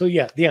kind of thing. So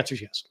yeah, the answer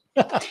is yes.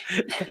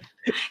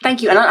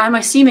 Thank you. And I'm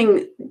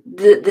assuming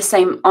the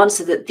same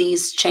answer, that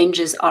these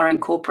changes are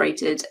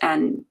incorporated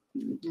and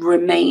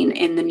remain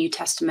in the New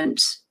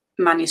Testament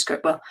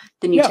manuscript,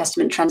 the New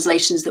Testament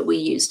translations that we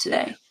use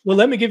today. Well,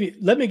 let me give you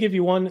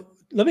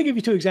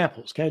two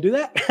examples. Can I do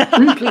that?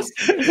 Please.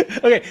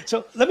 Okay,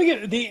 so let me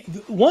get the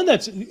one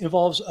that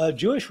involves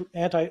Jewish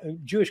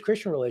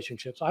Christian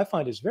relationships. I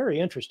find is very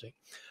interesting,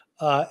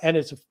 and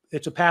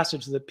it's a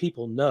passage that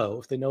people know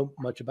if they know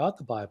much about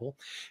the Bible.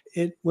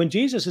 When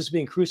Jesus is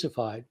being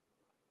crucified,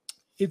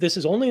 this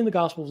is only in the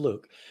Gospel of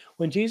Luke.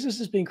 When Jesus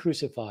is being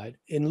crucified,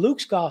 in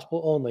Luke's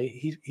Gospel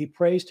only, he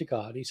prays to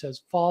God. He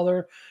says,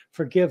 "Father,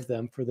 forgive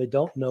them, for they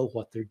don't know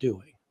what they're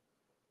doing."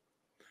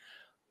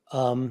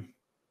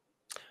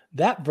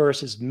 That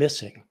verse is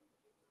missing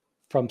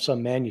from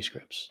some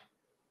manuscripts.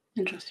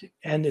 Interesting.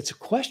 And it's a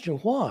question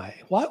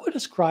why? Why would a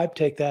scribe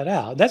take that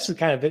out? That's the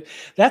kind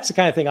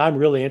of thing I'm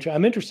really interested.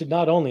 I'm interested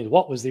not only in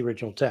what was the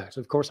original text,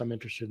 of course I'm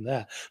interested in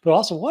that, but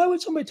also why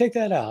would somebody take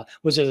that out?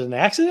 Was it an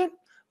accident?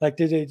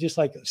 Did they just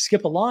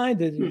skip a line?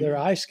 Did their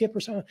eye skip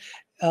or something?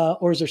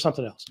 Or is there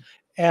something else?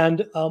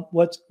 And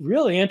what's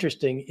really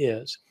interesting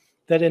is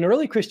that in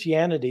early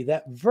Christianity,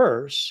 that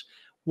verse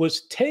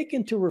was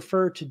taken to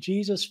refer to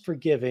Jesus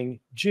forgiving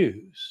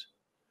Jews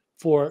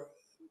for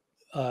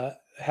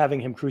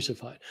having him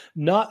crucified.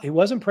 He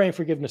wasn't praying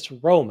forgiveness for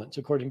Romans,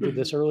 according to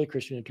this early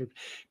Christian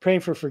interpretation, praying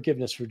for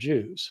forgiveness for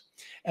Jews.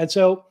 And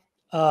so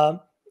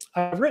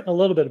I've written a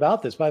little bit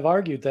about this, but I've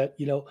argued that,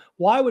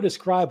 why would a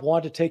scribe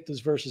want to take those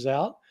verses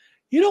out?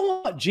 You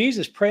don't want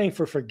Jesus praying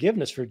for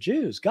forgiveness for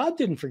Jews. God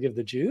didn't forgive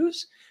the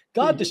Jews.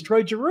 God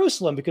destroyed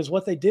Jerusalem because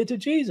what they did to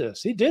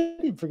Jesus. He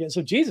didn't forget.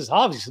 So Jesus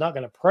obviously is not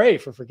going to pray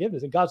for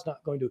forgiveness, and God's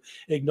not going to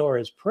ignore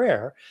his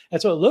prayer.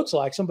 And so it looks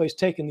like somebody's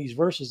taken these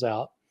verses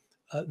out,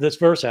 this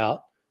verse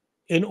out,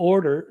 in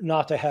order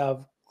not to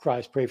have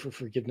Christ pray for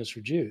forgiveness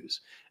for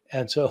Jews.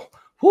 And so,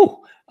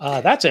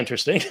 that's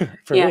interesting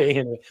for me.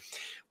 Anyway.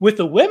 With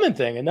the women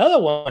thing,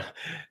 another one,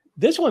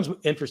 this one's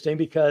interesting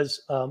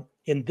because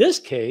in this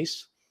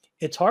case,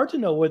 it's hard to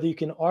know whether you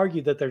can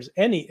argue that there's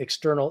any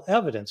external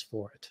evidence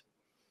for it.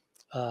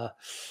 But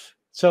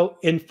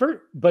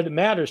it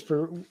matters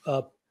for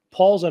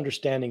Paul's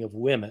understanding of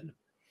women.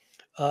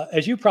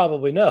 As you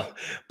probably know,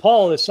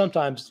 Paul is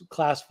sometimes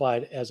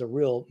classified as a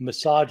real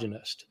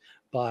misogynist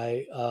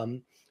by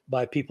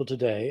people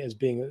today as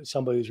being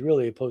somebody who's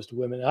really opposed to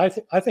women.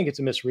 And I think it's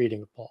a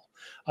misreading of Paul.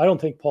 I don't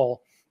think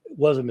Paul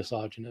was a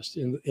misogynist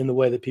in the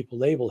way that people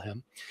label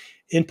him.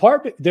 In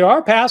part, there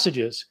are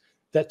passages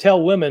that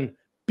tell women,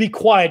 be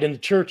quiet in the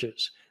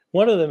churches.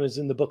 One of them is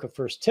in the book of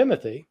 1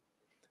 Timothy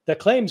that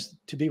claims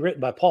to be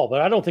written by Paul, but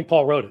I don't think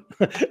Paul wrote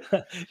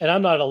it. And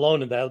I'm not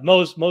alone in that.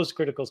 Most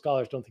critical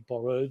scholars don't think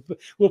Paul wrote it.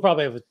 We'll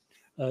probably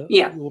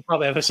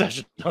have a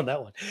session on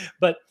that one.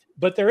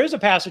 But there is a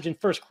passage in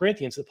 1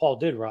 Corinthians that Paul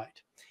did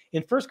write.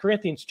 In 1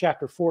 Corinthians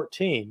chapter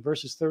 14,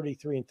 verses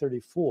 33 and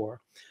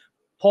 34,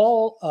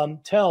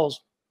 Paul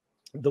tells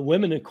the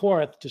women in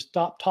Corinth to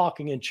stop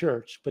talking in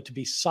church, but to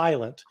be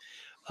silent.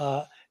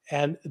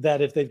 And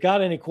that if they've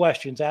got any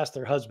questions, ask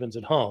their husbands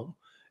at home.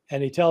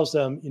 And he tells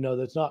them,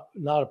 that's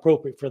not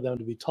appropriate for them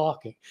to be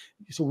talking.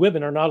 So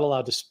women are not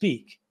allowed to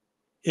speak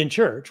in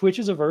church, which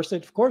is a verse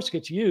that, of course,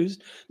 gets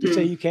used to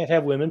say you can't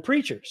have women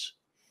preachers,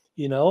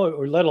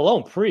 or let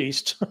alone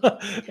priests.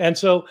 And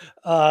so,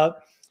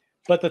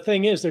 but the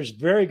thing is, there's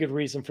very good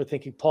reason for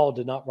thinking Paul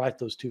did not write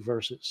those two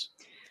verses.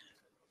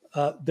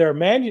 All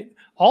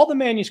the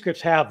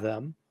manuscripts have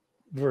them,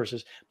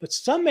 verses, but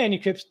some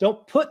manuscripts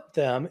don't put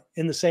them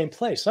in the same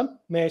place. Some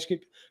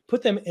manuscripts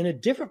put them in a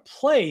different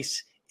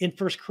place in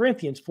 1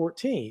 Corinthians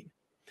 14.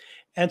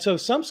 And so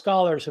some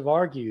scholars have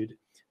argued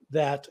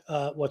that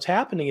what's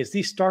happening is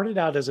these started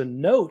out as a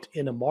note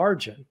in a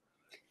margin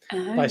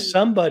by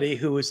somebody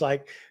who was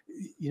like,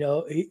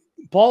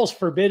 Paul's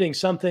forbidding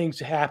some things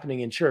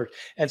happening in church.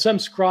 And some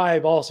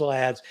scribe also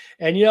adds,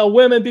 and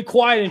women, be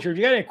quiet in church.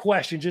 You got any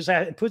questions, just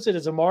add, and puts it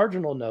as a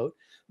marginal note.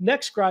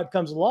 Next scribe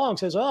comes along,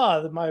 says,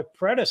 my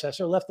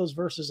predecessor left those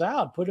verses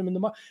out, put them in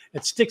the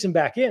and sticks them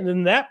back in. And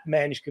then that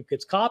manuscript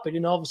gets copied,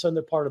 and all of a sudden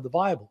they're part of the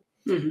Bible.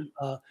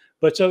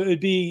 But so it would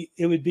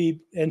be,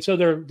 and so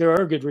there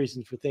are good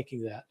reasons for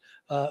thinking that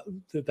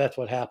that's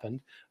what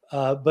happened.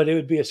 But it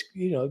would be a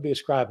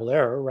scribal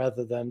error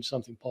rather than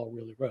something Paul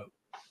really wrote.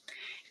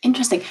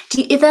 Interesting.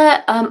 Are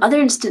there other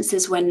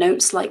instances where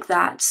notes like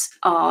that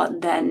are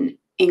then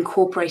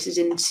incorporated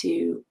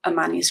into a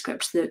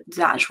manuscript, the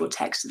actual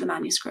text of the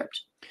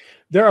manuscript?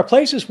 There are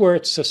places where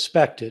it's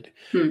suspected.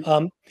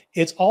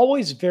 It's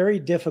always very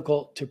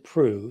difficult to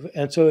prove,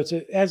 and so it's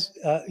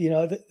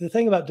the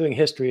thing about doing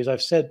history, as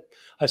I've said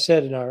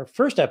in our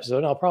first episode,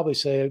 and I'll probably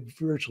say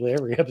virtually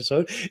every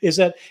episode, is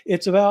that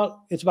it's about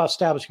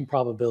establishing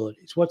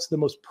probabilities. What's the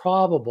most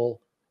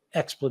probable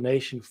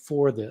explanation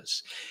for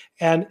this?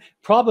 And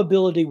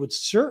probability would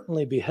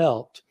certainly be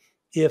helped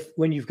if,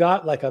 when you've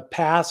got like a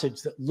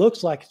passage that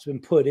looks like it's been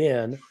put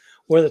in,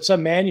 or that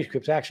some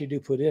manuscripts actually do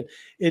put in,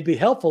 it'd be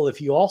helpful if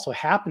you also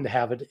happen to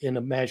have it in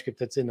a manuscript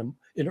that's in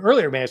an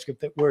earlier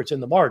manuscript where it's in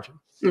the margin.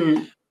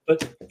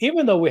 But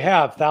even though we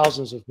have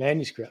thousands of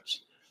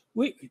manuscripts,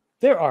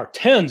 there are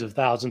tens of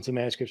thousands of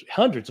manuscripts,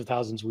 hundreds of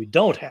thousands we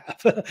don't have.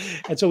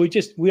 And so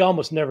we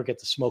almost never get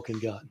the smoking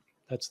gun.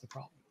 That's the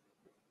problem.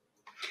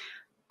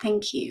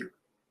 Thank you.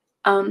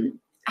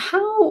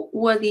 How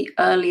were the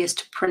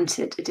earliest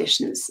printed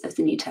editions of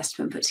the New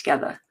Testament put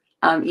together?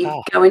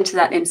 You go into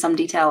that in some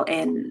detail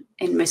in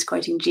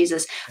Misquoting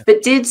Jesus,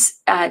 but did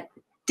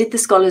the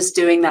scholars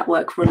doing that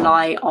work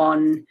rely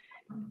on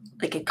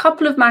like a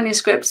couple of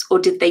manuscripts, or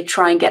did they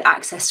try and get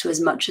access to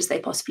as much as they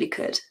possibly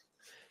could?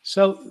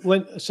 So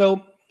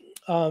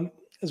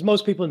as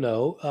most people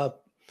know,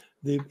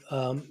 the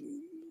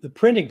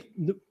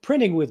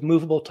printing with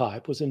movable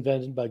type was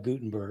invented by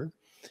Gutenberg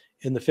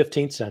in the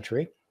 15th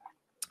century,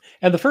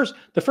 and the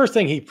first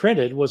thing he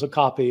printed was a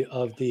copy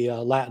of the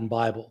Latin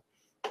Bible.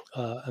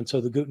 And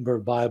so the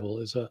Gutenberg Bible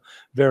is a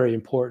very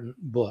important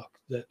book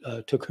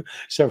that took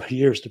several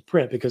years to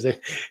print because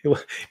it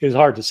was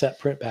hard to set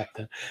print back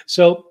then.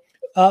 So,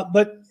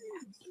 but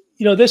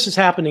this is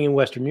happening in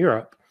Western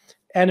Europe,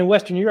 and in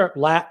Western Europe,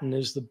 Latin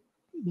is the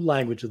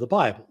language of the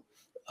Bible.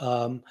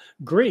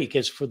 Greek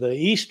is for the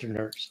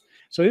Easterners.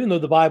 So even though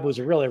the Bible was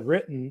really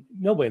written,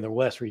 nobody in the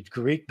West reads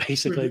Greek,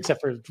 basically,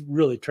 except for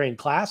really trained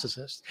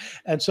classicists.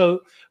 And so,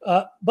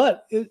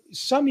 but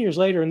some years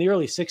later, in the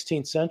early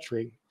 16th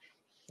century,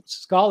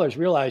 scholars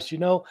realized,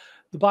 the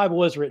Bible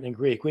was written in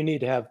Greek. We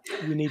need to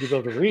be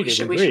able to read it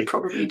in Greek. We should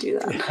probably do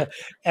that.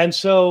 And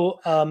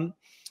so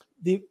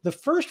the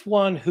first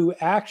one who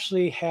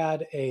actually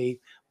had a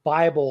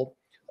Bible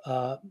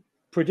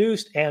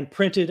produced and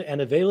printed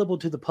and available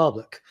to the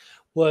public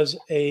was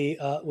a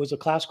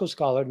classical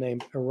scholar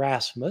named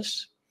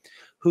Erasmus,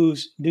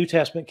 whose New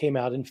Testament came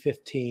out in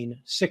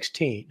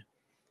 1516.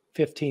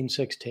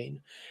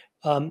 1516.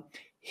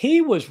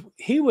 He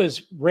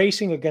was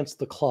racing against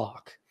the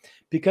clock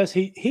because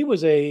he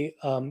was a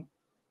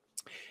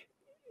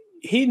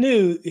he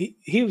knew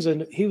he was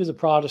a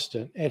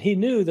Protestant, and he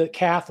knew that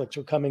Catholics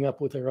were coming up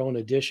with their own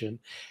edition,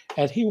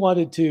 and he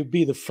wanted to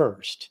be the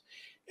first.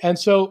 And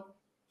so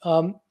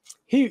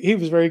he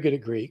was very good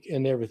at Greek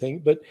and everything,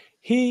 but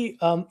he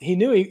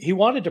knew he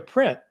wanted to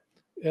print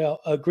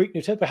a Greek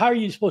New Testament. How are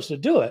you supposed to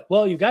do it?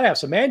 Well, you've got to have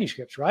some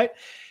manuscripts, right?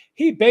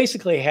 He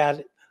basically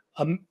had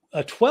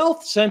a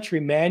 12th century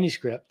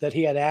manuscript that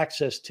he had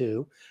access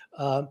to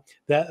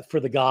that for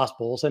the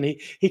Gospels, and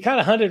he kind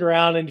of hunted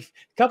around, and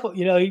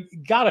he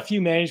got a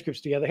few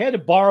manuscripts together. He had to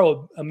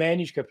borrow a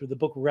manuscript of the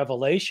book of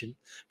Revelation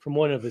from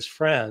one of his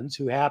friends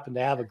who happened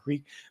to have a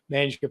Greek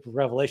manuscript of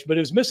Revelation, but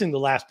it was missing the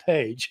last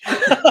page,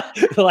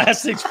 the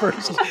last 6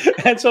 verses.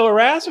 And so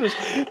Erasmus,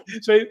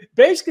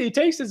 he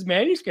takes his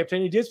manuscript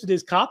and he just did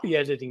his copy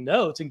editing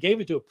notes and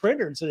gave it to a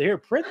printer and said, "Here,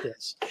 print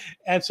this."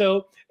 And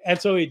so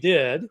he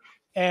did.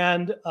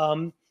 And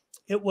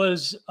it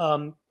was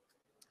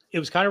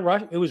kind of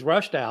rushed. It was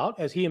rushed out,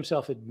 as he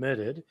himself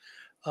admitted,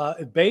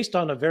 based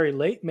on a very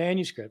late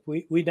manuscript.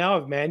 We now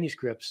have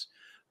manuscripts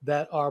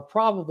that are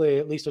probably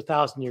at least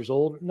 1,000 years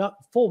old, not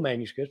full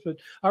manuscripts, but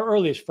our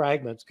earliest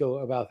fragments go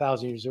about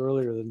 1,000 years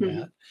earlier than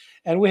that.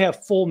 And we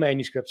have full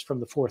manuscripts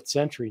from the 4th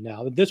century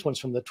now. This one's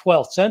from the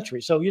 12th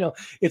century. So,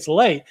 it's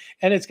late,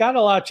 and it's got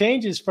a lot of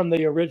changes from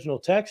the original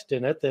text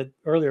in it that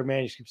earlier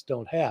manuscripts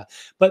don't have.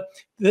 But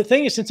the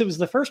thing is, since it was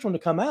the first one to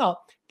come out,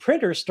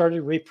 printers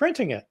started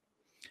reprinting it.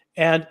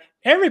 And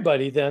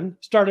everybody then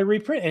started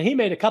reprinting. And he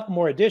made a couple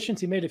more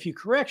editions. He made a few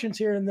corrections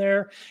here and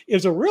there. It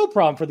was a real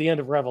problem for the end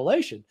of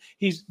Revelation.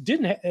 His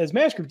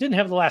manuscript didn't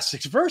have the last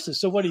 6 verses.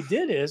 So what he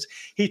did is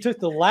he took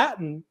the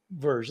Latin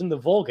version, the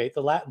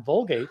Latin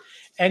Vulgate,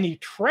 and he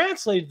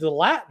translated the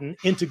Latin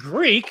into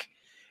Greek.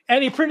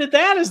 And he printed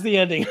that as the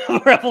ending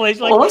of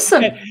Revelation.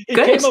 Awesome.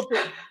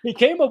 He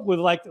came up with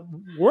like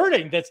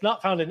wording that's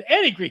not found in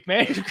any Greek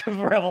manuscript of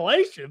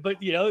Revelation, but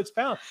it's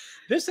found.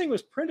 This thing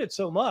was printed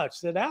so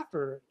much that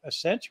after a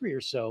century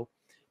or so,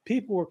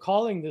 people were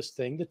calling this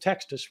thing the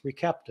Textus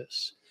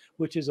Receptus,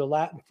 which is a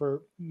Latin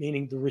for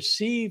meaning the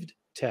received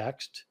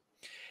text.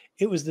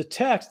 It was the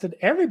text that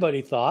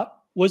everybody thought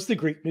was the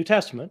Greek New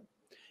Testament,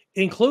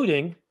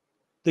 including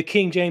the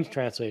King James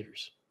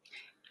translators.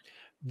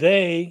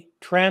 They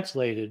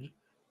translated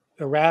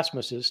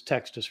Erasmus's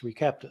Textus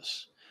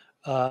Receptus.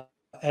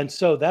 And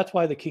so that's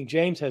why the King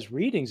James has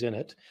readings in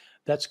it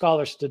that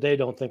scholars today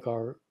don't think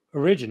are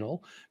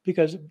original,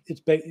 because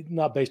it's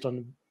not based on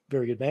a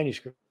very good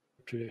manuscript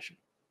tradition.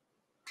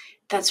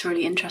 That's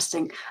really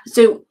interesting.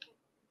 So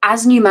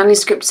as new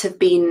manuscripts have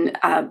been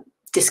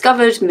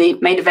discovered,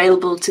 made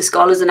available to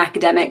scholars and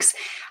academics,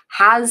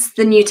 has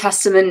the New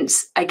Testament,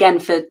 again,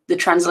 for the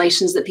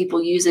translations that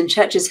people use in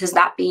churches, has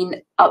that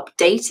been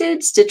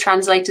updated? Do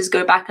translators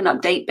go back and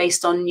update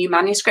based on new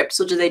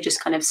manuscripts, or do they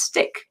just kind of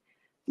stick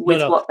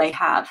with what they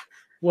have?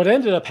 What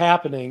ended up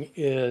happening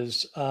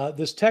is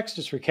this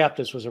Textus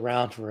Receptus was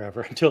around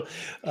forever until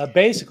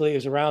basically it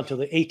was around till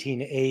the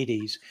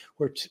 1880s,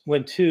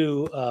 when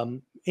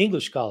 2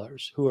 English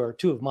scholars, who are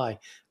 2 of my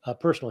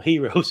personal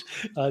heroes,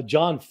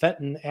 John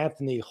Fenton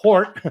Anthony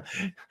Hort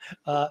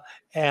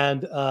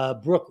and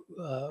Brooke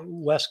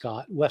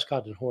Westcott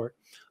and Hort,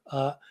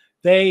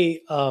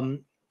 they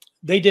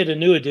did a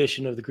new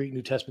edition of the Greek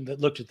New Testament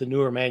that looked at the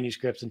newer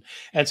manuscripts.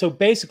 And so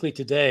basically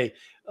today,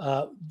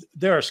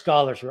 there are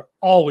scholars who are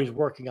always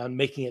working on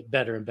making it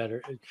better and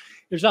better.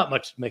 There's not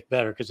much to make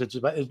better because it's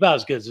about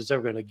as good as it's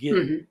ever going to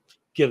get,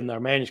 given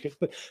our manuscripts.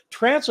 But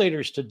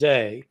translators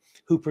today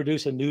who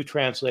produce a new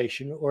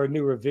translation or a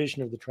new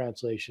revision of the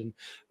translation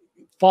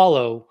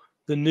follow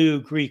the new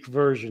Greek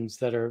versions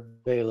that are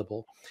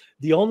available.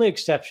 The only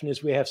exception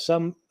is we have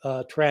some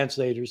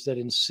translators that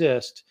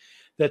insist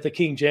that the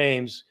King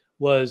James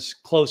was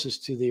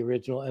closest to the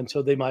original, and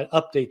so they might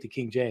update the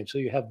King James. So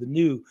you have the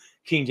new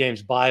King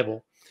James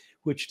Bible,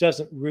 which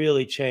doesn't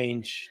really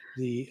change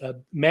the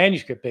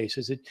manuscript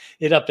basis. It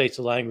updates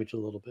the language a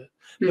little bit.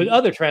 But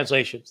other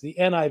translations, the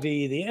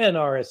NIV, the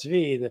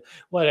NRSV, the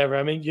whatever,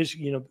 I mean, just,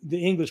 the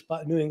English,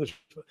 New English,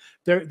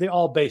 they're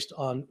all based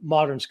on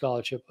modern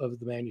scholarship of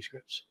the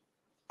manuscripts.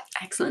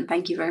 Excellent.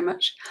 Thank you very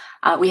much.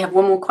 We have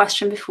one more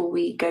question before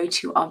we go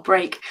to our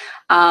break.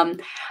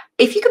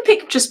 If you could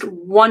pick just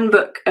one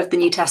book of the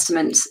New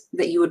Testament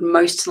that you would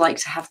most like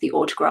to have the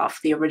autograph,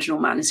 the original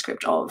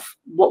manuscript of,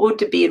 what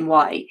would it be and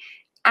why?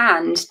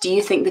 And do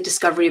you think the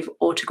discovery of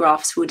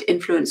autographs would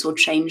influence or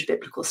change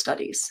biblical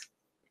studies?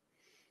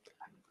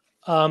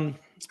 I'll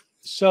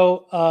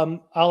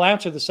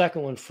answer the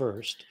second one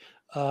first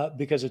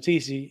because it's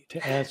easy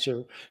to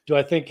answer. Do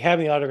I think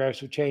having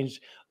autographs would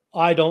change?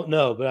 I don't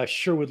know, but I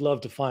sure would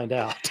love to find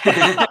out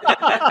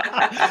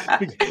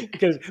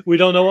because we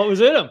don't know what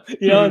was in them,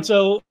 and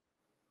so,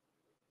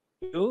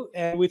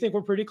 and we think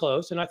we're pretty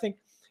close. And I think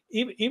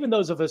even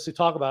those of us who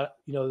talk about,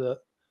 the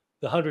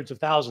the hundreds of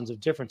thousands of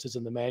differences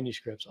in the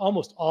manuscripts,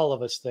 almost all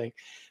of us think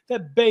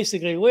that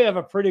basically we have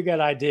a pretty good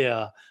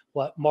idea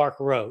what Mark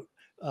wrote.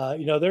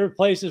 There are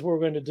places where we're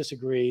going to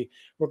disagree.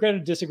 We're going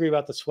to disagree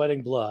about the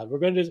sweating blood.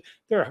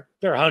 There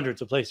are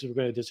hundreds of places we're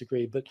going to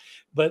disagree,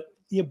 but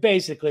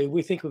basically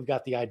we think we've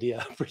got the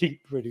idea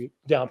pretty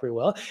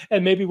well,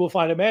 and maybe we'll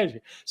find a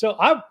manuscript. So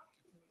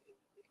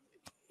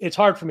it's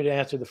hard for me to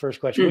answer the first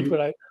question, which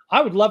would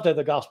I would love to have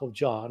the Gospel of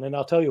John, and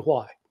I'll tell you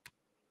why.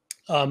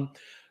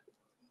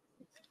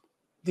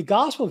 The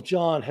Gospel of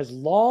John has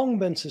long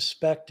been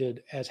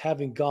suspected as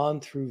having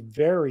gone through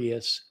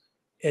various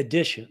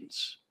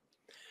editions.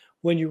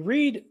 When you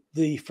read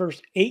the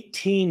first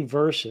 18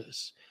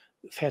 verses,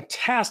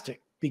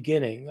 fantastic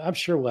beginning. I'm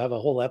sure we'll have a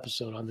whole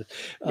episode on this.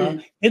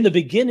 In the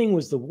beginning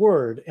was the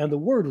Word, and the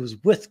Word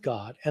was with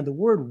God, and the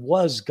Word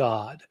was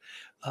God.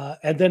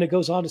 And then it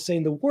goes on to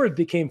saying the Word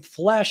became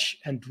flesh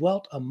and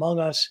dwelt among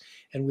us,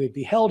 and we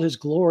beheld his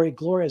glory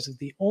as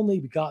the only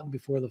begotten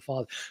before the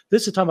Father.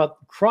 This is talking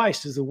about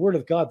Christ as the Word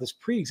of God, this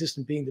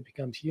pre-existent being that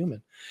becomes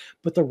human.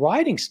 But the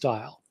writing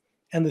style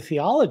and the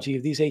theology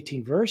of these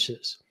 18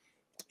 verses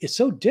is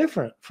so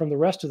different from the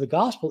rest of the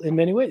gospel in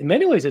many ways. In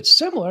many ways, it's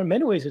similar. In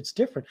many ways, it's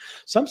different.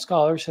 Some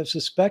scholars have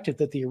suspected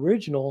that the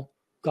original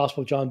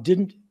Gospel of John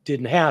didn't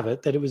have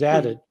it, that it was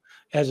added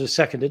as a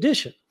second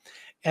edition.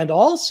 And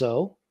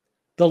also,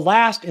 the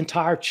last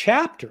entire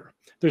chapter,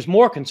 there's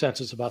more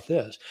consensus about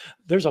this.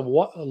 There's a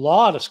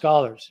lot of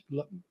scholars,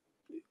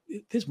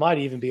 this might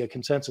even be a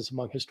consensus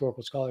among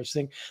historical scholars,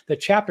 think that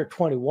chapter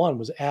 21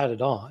 was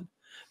added on,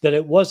 that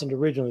it wasn't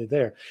originally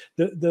there.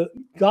 The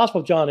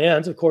Gospel of John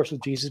ends, of course,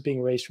 with Jesus being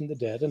raised from the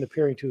dead and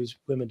appearing to his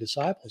women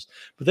disciples.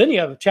 But then you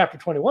have chapter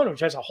 21,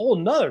 which has a whole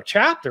nother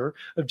chapter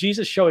of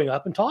Jesus showing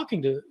up and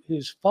talking to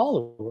his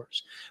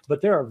followers.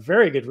 But there are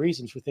very good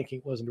reasons for thinking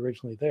it wasn't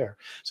originally there.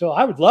 So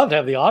I would love to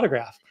have the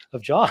autograph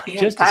of John,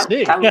 just to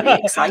see. That would be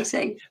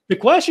exciting. The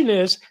question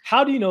is,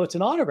 how do you know it's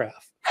an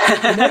autograph?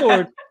 In other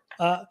words,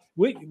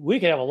 we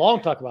could have a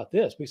long talk about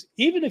this, because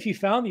even if you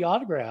found the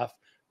autograph,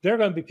 there are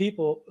going to be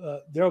people,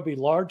 there will be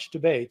large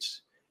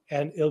debates,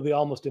 and it'll be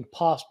almost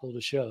impossible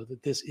to show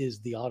that this is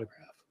the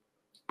autograph.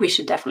 We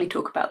should definitely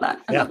talk about that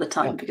another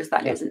time, because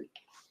that is an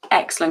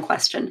excellent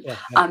question.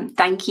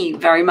 Thank you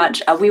very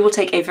much. We will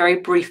take a very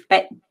brief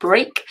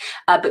break,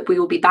 but we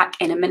will be back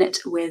in a minute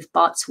with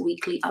Bart's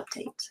weekly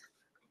update.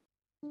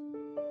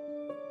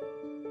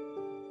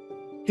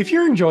 If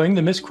you're enjoying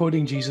the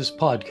Misquoting Jesus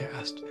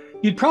podcast,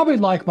 you'd probably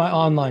like my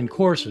online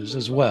courses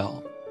as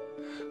well.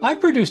 I've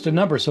produced a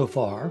number so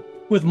far,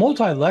 with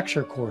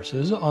multi-lecture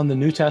courses on the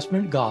New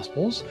Testament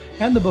Gospels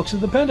and the books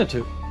of the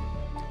Pentateuch,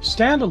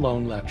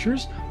 standalone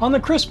lectures on the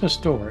Christmas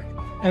story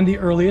and the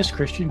earliest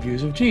Christian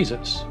views of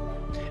Jesus,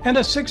 and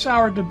a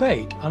 6-hour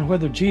debate on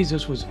whether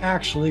Jesus was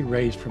actually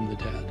raised from the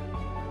dead.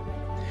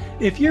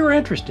 If you're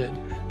interested,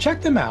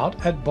 check them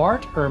out at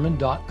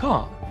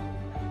bartehrman.com.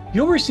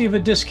 You'll receive a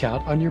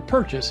discount on your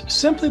purchase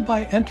simply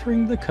by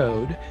entering the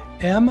code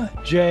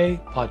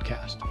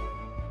MJPodcast.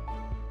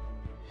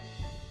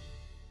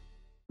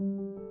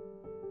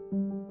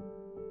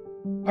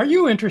 Are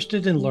you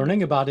interested in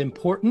learning about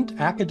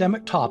important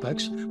academic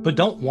topics but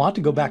don't want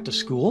to go back to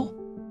school?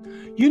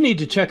 You need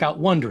to check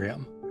out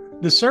Wondrium,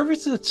 the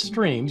service that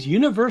streams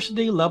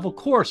university-level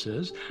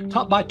courses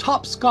taught by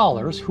top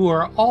scholars who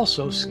are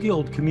also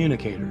skilled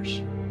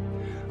communicators.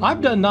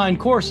 I've done 9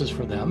 courses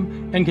for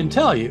them and can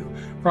tell you,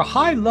 for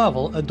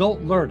high-level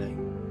adult learning,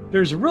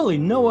 there's really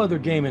no other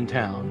game in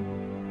town.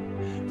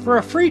 For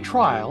a free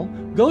trial,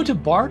 go to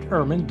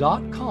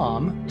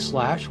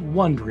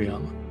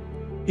bartehrman.com/Wondrium.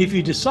 If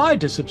you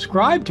decide to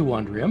subscribe to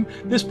Wondrium,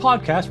 this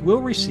podcast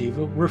will receive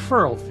a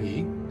referral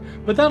fee,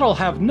 but that'll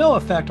have no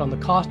effect on the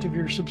cost of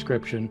your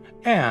subscription,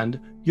 and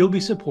you'll be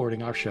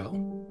supporting our show.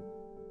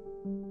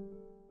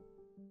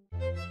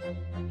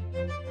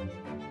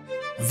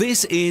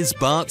 This is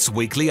Bart's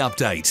Weekly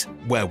Update,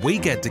 where we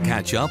get to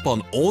catch up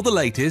on all the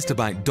latest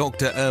about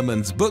Dr.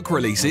 Ehrman's book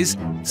releases,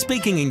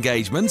 speaking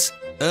engagements,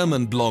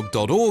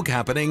 ehrmanblog.org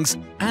happenings,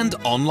 and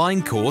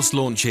online course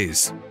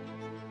launches.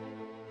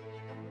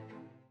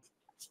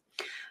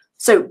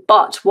 So,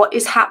 Bart, what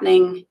is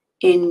happening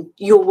in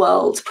your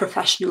world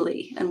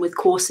professionally and with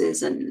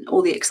courses and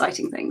all the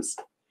exciting things?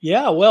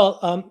 Yeah,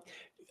 well,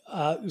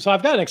 so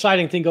I've got an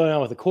exciting thing going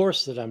on with the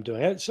course that I'm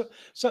doing. So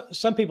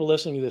some people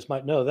listening to this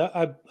might know that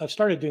I've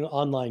started doing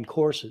online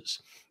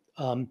courses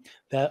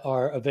that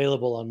are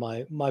available on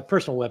my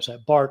personal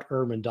website,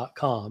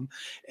 bartehrman.com.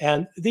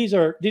 And these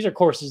are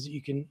courses that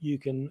you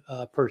can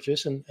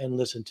purchase and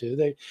listen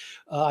to.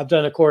 I've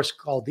done a course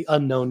called The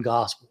Unknown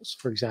Gospels,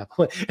 for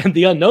example. And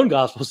the unknown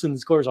Gospels in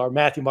this course are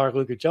Matthew, Mark,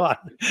 Luke, and John.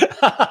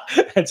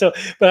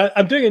 But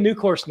I'm doing a new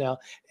course now.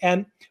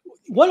 And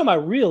one of my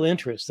real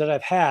interests that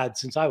I've had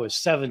since I was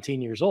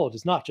 17 years old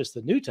is not just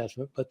the New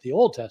Testament, but the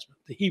Old Testament,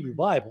 the Hebrew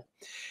Bible.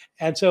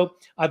 And so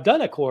I've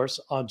done a course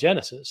on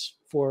Genesis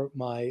for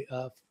my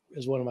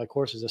as one of my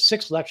courses, a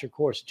 6-lecture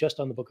course just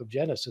on the book of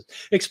Genesis,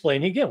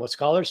 explaining again what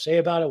scholars say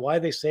about it, why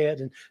they say it,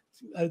 and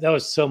that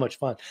was so much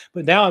fun.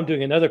 But now I'm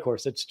doing another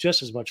course that's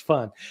just as much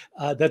fun.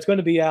 That's going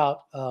to be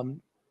out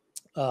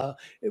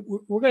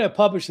we're going to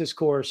publish this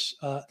course.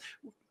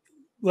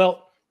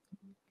 Well,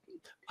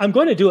 I'm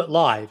going to do it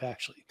live,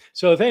 actually.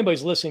 So if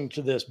anybody's listening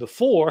to this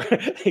before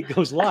it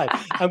goes live,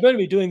 I'm going to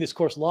be doing this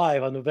course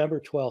live on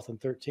November 12th and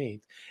 13th.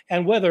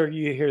 And whether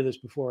you hear this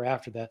before or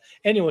after that,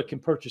 anyone can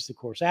purchase the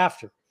course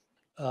after,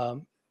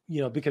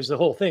 because the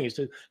whole thing is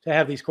to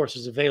have these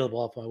courses available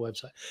off my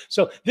website.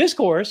 So this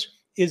course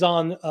is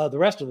on the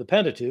rest of the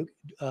Pentateuch,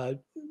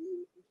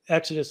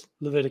 Exodus,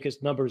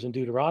 Leviticus, Numbers, and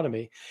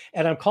Deuteronomy.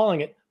 And I'm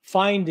calling it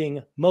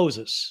Finding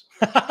Moses.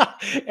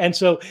 And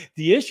so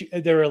the issue,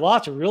 there are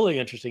lots of really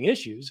interesting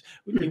issues.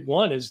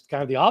 One is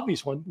kind of the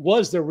obvious one.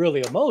 Was there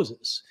really a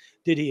Moses?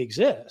 Did he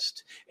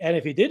exist? And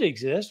if he did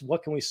exist,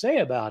 what can we say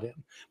about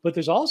him? But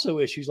there's also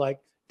issues like,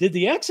 did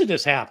the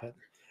Exodus happen?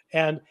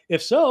 And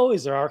if so,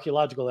 is there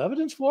archaeological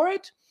evidence for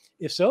it?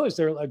 If so,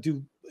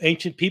 do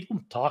ancient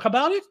people talk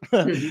about it?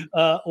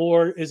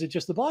 Or is it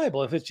just the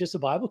Bible? If it's just the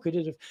Bible, could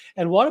it have?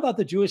 And what about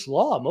the Jewish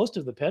law? Most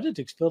of the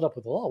Pentateuch's filled up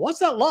with the law. What's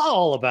that law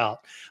all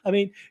about? I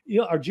mean,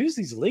 are Jews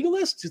these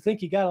legalists who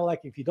think you got to,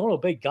 like, if you don't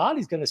obey God,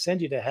 he's going to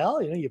send you to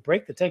hell? You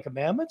break the 10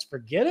 Commandments,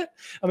 forget it.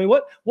 I mean,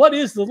 what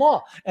is the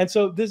law? And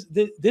so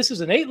this is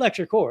an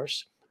 8-lecture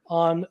course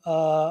on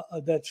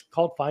that's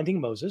called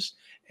Finding Moses.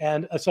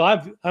 And so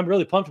I'm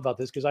really pumped about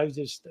this because I was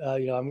just,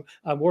 I'm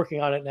working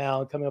on it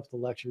now and coming up with the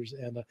lectures,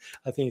 and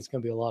I think it's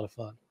going to be a lot of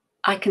fun.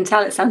 I can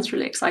tell it sounds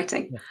really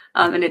exciting.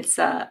 And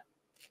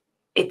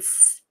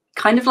it's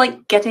kind of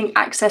like getting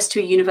access to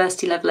a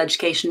university level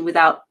education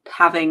without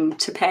having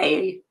to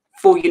pay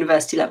full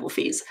university level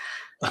fees.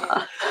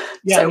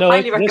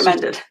 Highly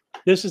recommended.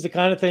 This is the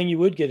kind of thing you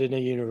would get in a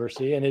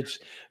university, and it's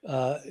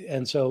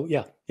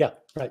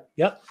right.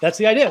 Yeah, that's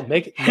the idea.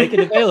 Make it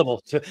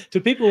available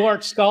to people who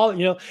aren't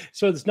scholar.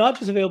 So it's not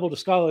just available to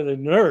scholarly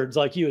nerds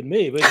like you and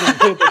me, but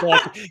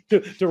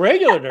it's to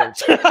regular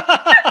nerds.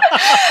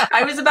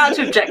 I was about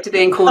to object to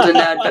being called a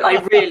nerd, but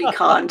I really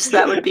can't.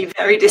 That would be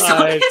very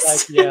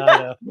dishonest. I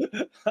know.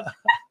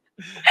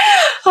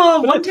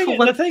 Oh, but wonderful.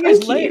 The thing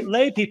is,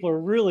 lay people are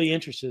really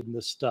interested in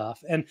this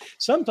stuff, and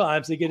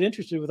sometimes they get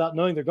interested without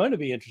knowing they're going to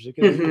be interested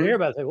because they hear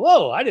about it, and say,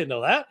 "Whoa, I didn't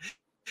know that."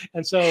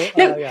 And so,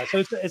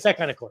 so it's that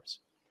kind of course.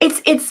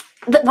 It's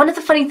one of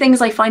the funny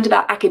things I find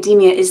about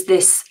academia is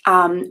this: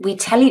 we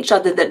tell each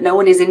other that no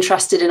one is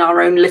interested in our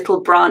own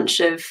little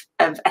branch of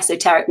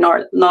esoteric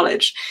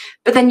knowledge,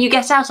 but then you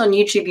get out on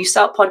YouTube, you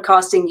start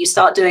podcasting, you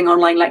start doing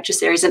online lecture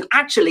series, and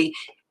actually,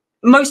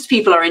 most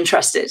people are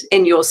interested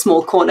in your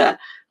small corner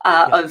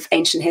of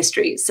ancient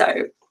history.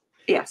 So,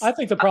 yes, I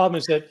think the problem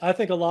is that I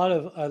think a lot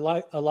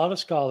of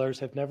scholars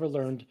have never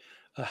learned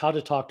how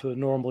to talk to a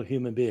normal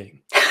human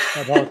being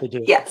about what they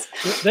do. Yes,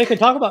 they can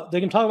talk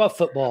about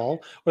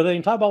football, or they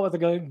can talk about what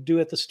they're going to do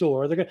at the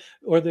store.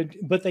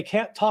 But they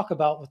can't talk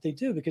about what they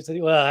do because they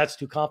think, well, that's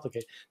too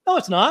complicated. No,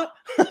 it's not.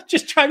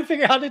 Just try to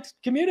figure out how to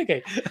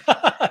communicate.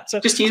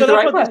 Just use the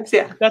right words.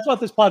 Yeah, that's what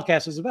this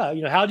podcast is about.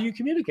 How do you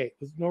communicate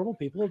with normal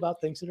people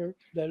about things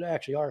that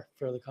actually are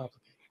fairly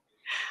complicated?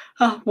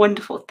 Oh,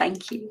 wonderful.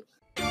 Thank you.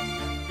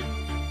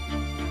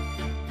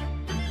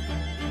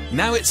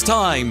 Now it's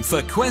time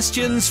for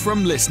Questions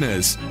from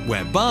Listeners,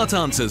 where Bart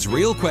answers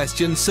real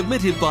questions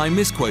submitted by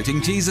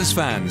Misquoting Jesus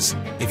fans.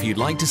 If you'd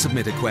like to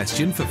submit a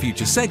question for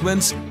future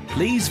segments,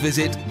 please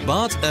visit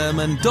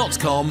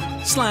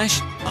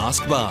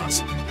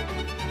bartehrman.com/askbart.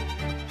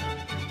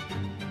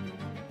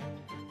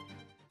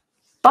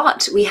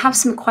 But we have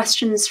some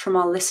questions from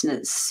our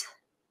listeners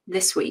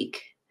this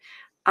week.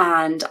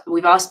 And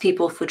we've asked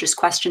people for just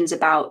questions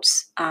about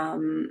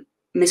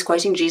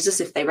Misquoting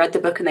Jesus. If they read the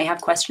book and they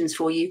have questions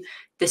for you,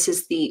 this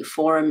is the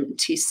forum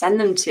to send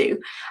them to.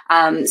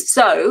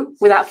 So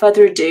without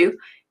further ado,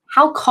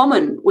 how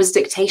common was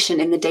dictation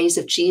in the days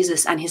of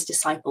Jesus and his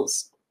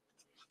disciples?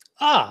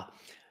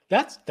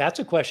 That's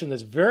a question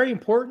that's very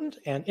important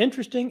and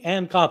interesting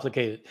and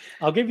complicated.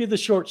 I'll give you the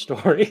short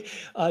story.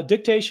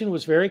 Dictation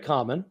was very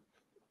common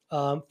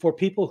for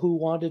people who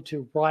wanted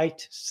to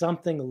write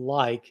something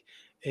like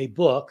a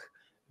book,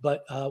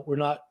 but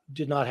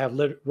did not have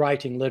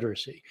writing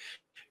literacy.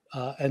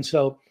 And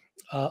so,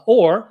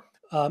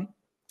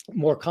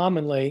 more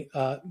commonly,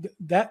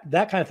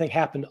 that kind of thing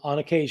happened on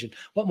occasion.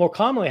 What more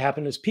commonly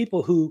happened is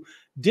people who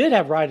did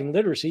have writing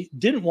literacy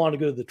didn't want to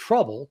go to the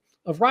trouble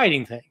of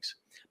writing things.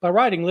 By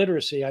writing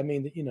literacy, I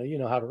mean that you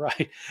know how to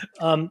write.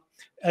 And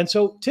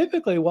so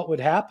typically what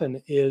would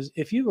happen is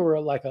if you were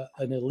like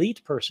an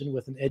elite person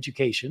with an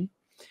education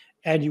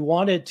and you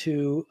wanted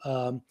to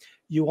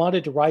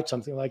write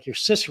something like your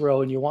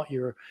Cicero and you want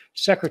your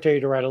secretary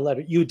to write a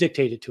letter, you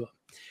dictate it to him.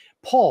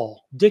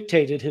 Paul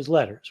dictated his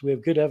letters. We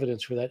have good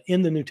evidence for that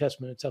in the New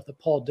Testament itself, that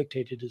Paul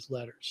dictated his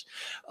letters.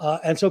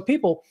 And so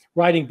people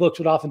writing books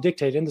would often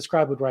dictate, and the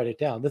scribe would write it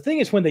down. The thing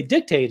is, when they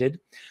dictated,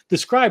 the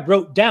scribe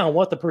wrote down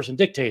what the person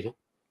dictated.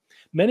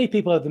 Many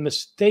people have the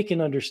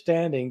mistaken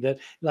understanding that,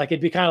 like, it'd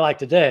be kind of like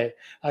today.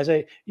 I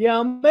say,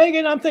 yeah,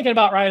 Megan, I'm thinking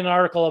about writing an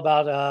article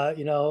about,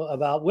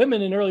 about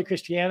women in early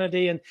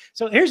Christianity. And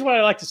so here's what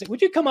I like to say.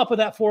 Would you come up with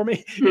that for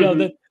me?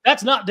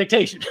 That's not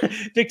dictation.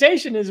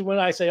 Dictation is when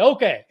I say,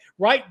 okay,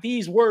 write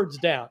these words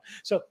down.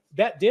 So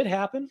that did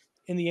happen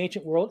in the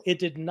ancient world, it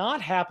did not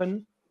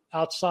happen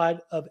outside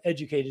of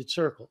educated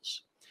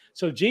circles.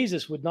 So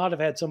Jesus would not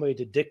have had somebody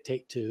to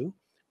dictate to,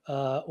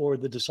 or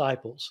the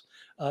disciples.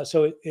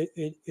 So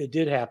it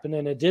did happen,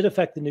 and it did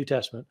affect the New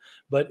Testament,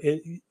 but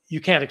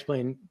you can't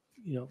explain,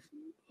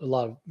 a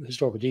lot of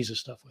historical Jesus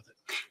stuff with it.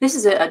 This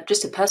is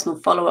just a personal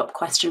follow-up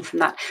question from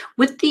that.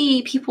 Would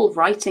the people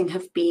writing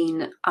have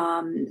been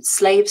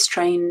slaves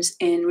trained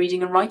in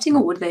reading and writing,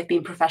 or would they have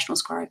been professional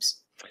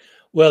scribes?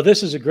 Well,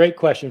 this is a great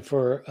question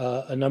for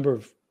a number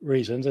of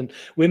reasons, and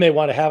we may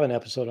want to have an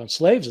episode on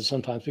slaves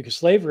sometimes, because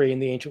slavery in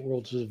the ancient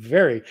world is a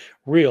very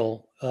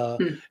real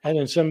and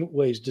in some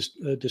ways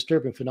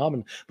disturbing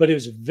phenomenon, but it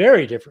was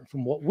very different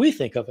from what we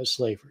think of as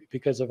slavery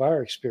because of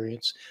our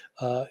experience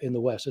in the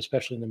West,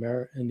 especially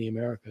in the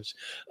Americas.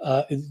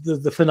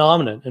 The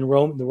phenomenon in the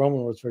Roman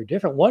world was very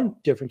different. One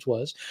difference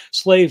was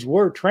slaves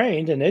were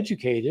trained and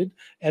educated,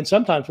 and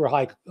sometimes were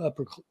high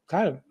upper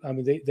kind of. I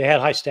mean, they had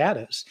high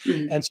status,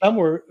 and some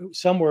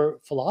were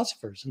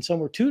philosophers, and some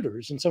were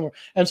tutors, and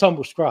some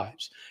were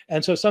scribes.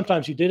 And so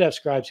sometimes you did have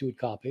scribes who would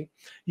copy.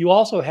 You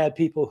also had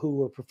people who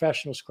were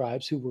professional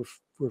scribes who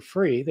were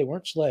free. They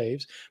weren't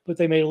slaves, but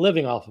they made a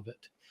living off of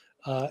it.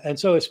 And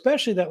so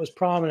especially that was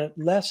prominent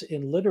less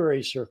in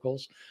literary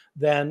circles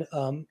than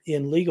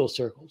in legal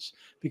circles,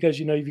 because,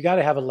 you've got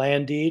to have a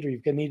land deed, or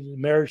you've got to need a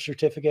marriage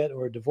certificate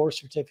or a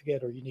divorce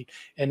certificate, or you need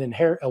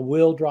a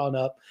will drawn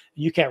up.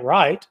 You can't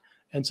write.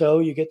 And so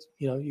you got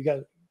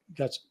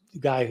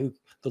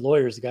the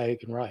lawyer is the guy who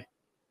can write.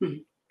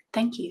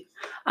 Thank you.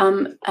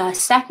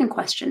 Second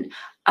question.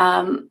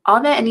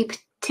 Are there any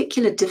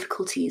particular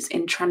difficulties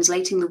in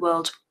translating the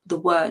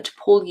word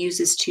Paul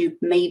uses to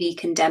maybe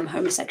condemn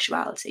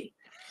homosexuality?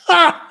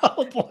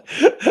 Oh boy.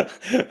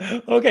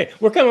 Okay,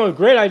 we're coming up with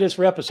great ideas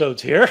for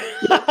episodes here.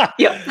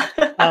 Yeah.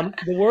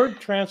 The word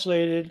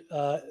translated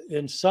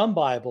in some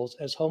Bibles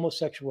as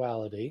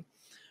homosexuality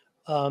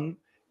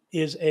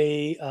is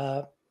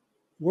a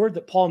word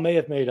that Paul may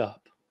have made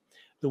up.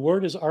 The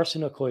word is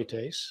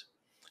arsenokoites.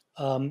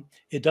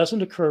 It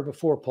doesn't occur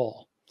before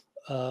Paul.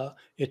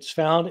 It's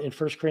found in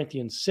 1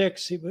 Corinthians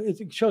 6.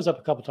 It shows up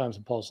a couple times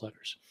in Paul's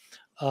letters,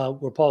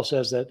 where Paul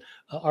says that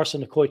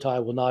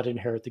arsenokoitai will not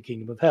inherit the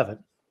kingdom of heaven.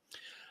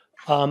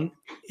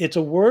 It's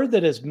a word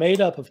that is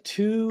made up of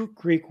two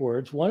Greek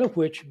words, one of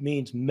which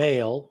means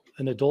male,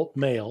 an adult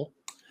male,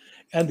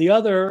 and the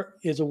other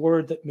is a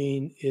word that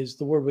is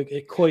the word we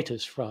get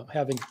coitus from,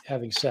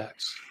 having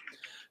sex.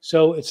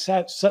 So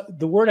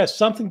the word has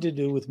something to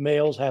do with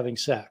males having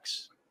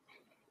sex.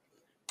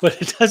 But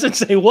it doesn't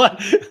say what.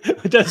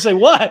 It doesn't say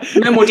what.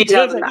 No more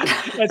details than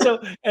that.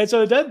 And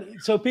so it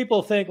doesn't. So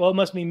people think, well, it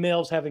must mean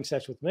males having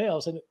sex with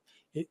males, and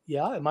it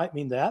might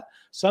mean that.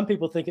 Some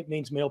people think it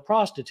means male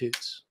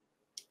prostitutes,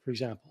 for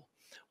example,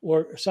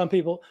 or some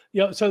people,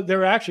 So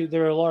there are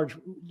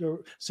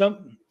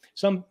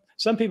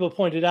some people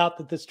pointed out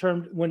that this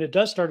term, when it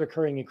does start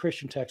occurring in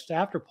Christian texts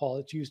after Paul,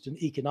 it's used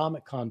in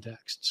economic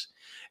contexts.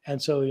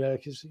 And so,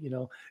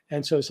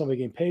 and so somebody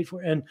getting paid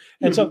for it.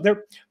 And so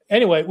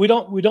anyway, we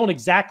don't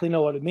exactly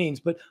know what it means,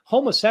 but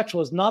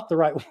homosexual is not the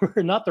right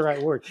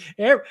word,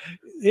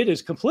 It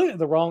is completely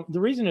the wrong.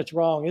 The reason it's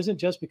wrong isn't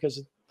just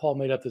because Paul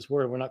made up this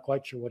word. We're not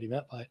quite sure what he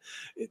meant by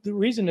it. The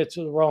reason it's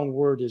the wrong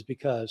word is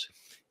because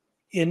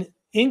in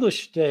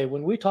English today,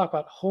 when we talk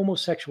about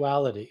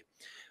homosexuality,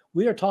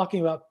 we are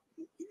talking about,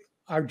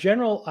 our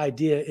general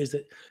idea is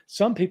that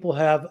some people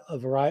have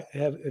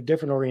have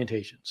different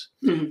orientations,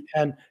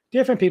 and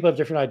different people have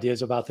different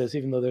ideas about this,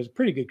 even though there's a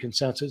pretty good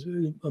consensus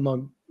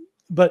among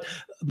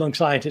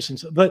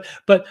scientists. But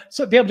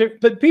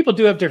people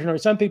do have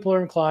different. Some people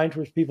are inclined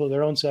towards people of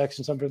their own sex,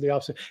 and some are the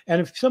opposite. And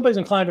if somebody's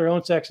inclined to their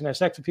own sex and has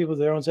sex with people of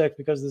their own sex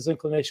because of this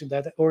inclination,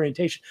 that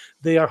orientation,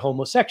 they are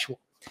homosexual.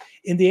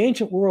 In the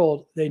ancient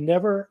world, they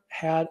never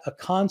had a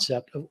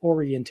concept of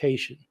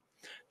orientation.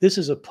 This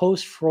is a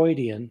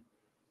post-Freudian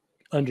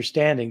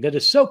understanding that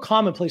is so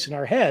commonplace in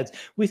our heads.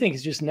 We think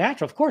it's just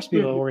natural. Of course,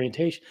 people have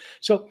orientation.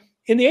 So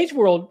in the ancient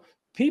world,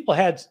 people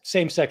had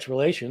same-sex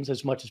relations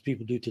as much as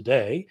people do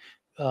today.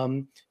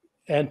 And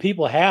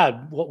people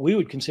had what we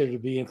would consider to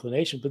be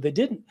inclination, but they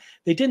didn't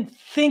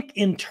think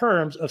in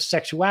terms of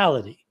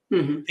sexuality.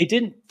 They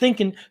didn't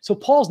think so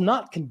Paul's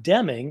not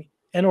condemning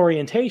an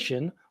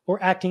orientation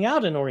or acting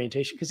out an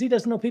orientation because he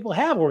doesn't know people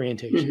have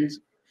orientations.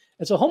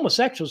 And so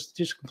homosexual is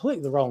just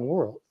completely the wrong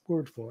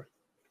word for it.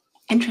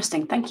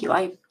 Interesting. Thank you.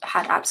 I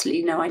had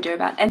absolutely no idea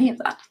about any of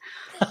that.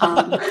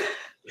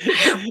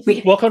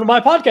 Welcome to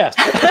my podcast.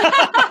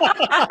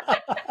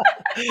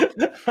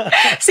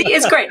 See,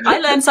 it's great. I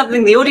learned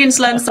something. The audience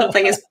learned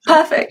something. It's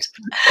perfect.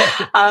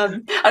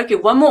 Okay,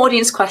 one more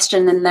audience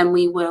question, and then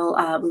we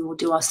will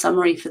do our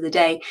summary for the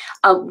day.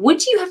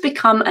 Would you have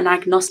become an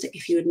agnostic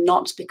if you had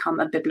not become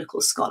a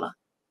biblical scholar?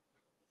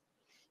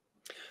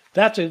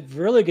 That's a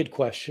really good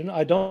question.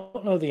 I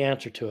don't know the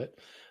answer to it.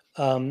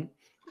 I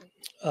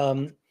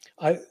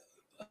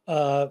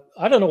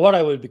don't know what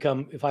I would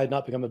become if I had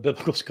not become a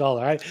biblical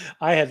scholar.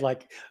 I had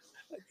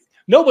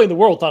nobody in the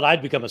world thought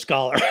I'd become a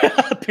scholar,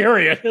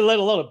 period, let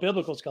alone a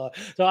biblical scholar.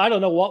 So I don't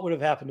know what would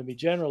have happened to me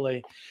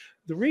generally.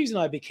 the reason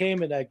I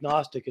became an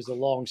agnostic is a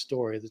long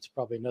story. That's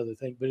probably another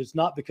thing, but it's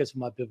not because of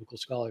my biblical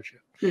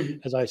scholarship,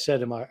 as I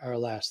said in our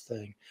last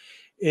thing.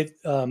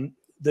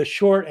 The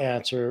short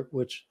answer,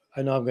 which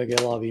I know I'm going to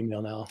get a lot of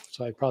email now,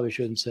 so I probably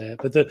shouldn't say it,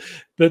 but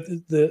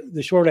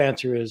the short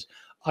answer is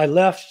I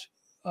left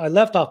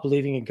off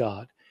believing in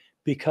God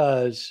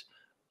because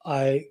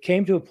I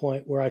came to a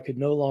point where I could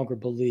no longer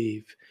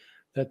believe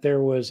that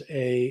there was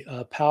a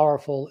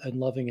powerful and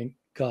loving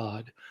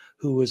God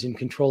who was in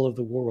control of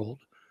the world,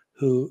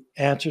 who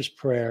answers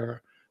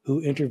prayer,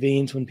 who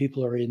intervenes when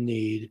people are in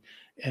need,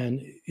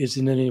 and is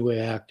in any way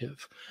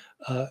active.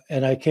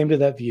 And I came to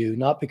that view,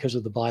 not because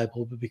of the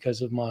Bible, but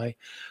because of my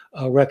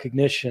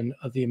recognition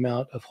of the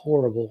amount of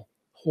horrible,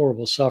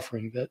 horrible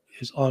suffering that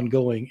is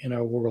ongoing in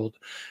our world,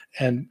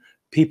 and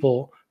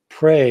people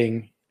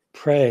praying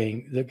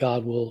that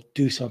God will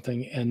do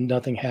something and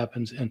nothing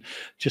happens. And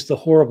just the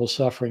horrible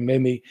suffering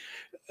made me,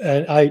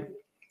 and I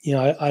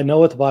know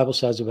what the Bible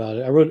says about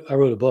it. I wrote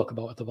a book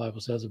about what the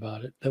Bible says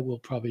about it that we'll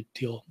probably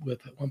deal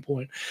with at one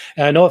point.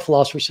 And I know what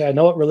philosophers say. I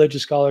know what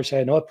religious scholars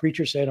say. I know what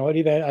preachers say. I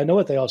know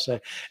what they all say.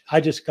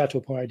 I just got to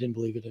a point where I didn't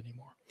believe it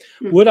anymore.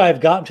 Would I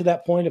have gotten to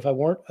that point if I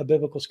weren't a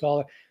biblical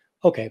scholar?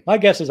 Okay, my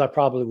guess is I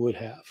probably would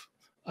have.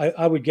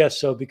 I would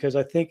guess so, because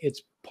I think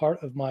it's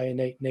part of my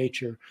innate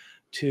nature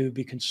to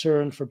be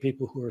concerned for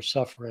people who are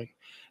suffering.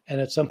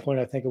 And at some point,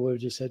 I think I would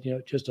have just said,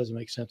 it just doesn't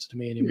make sense to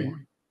me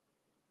anymore.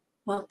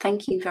 Well,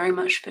 thank you very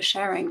much for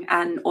sharing.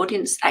 And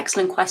audience,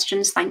 excellent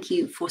questions. Thank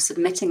you for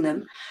submitting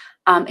them.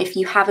 If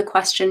you have a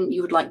question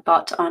you would like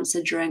Bart to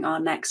answer during our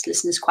next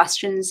listeners'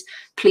 questions,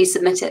 please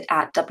submit it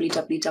at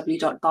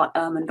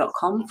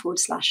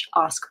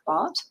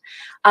www.bartehrman.com/askbart.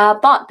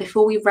 Bart,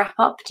 before we wrap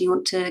up, do you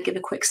want to give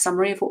a quick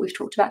summary of what we've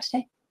talked about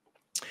today?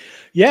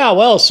 Yeah,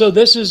 well, so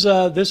this is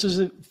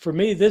for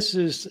me, this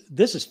is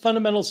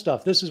fundamental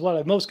stuff. This is what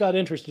I most got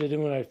interested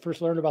in when I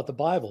first learned about the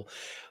Bible.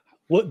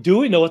 What do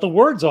we know what the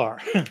words are?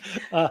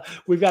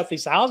 We've got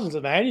these thousands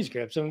of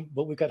manuscripts,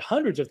 but we've got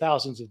hundreds of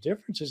thousands of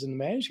differences in the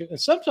manuscript. And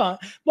sometimes,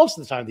 most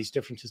of the time, these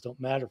differences don't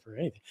matter for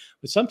anything,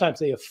 but sometimes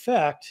they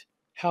affect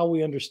how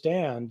we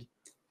understand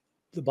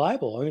the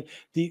Bible. I mean,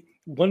 the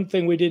one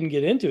thing we didn't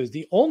get into is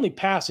the only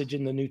passage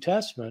in the New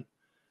Testament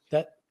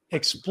that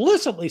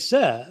explicitly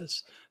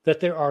says that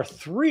there are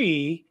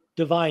three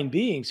divine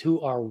beings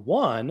who are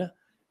one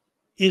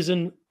is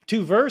in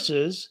 2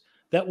 verses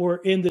that were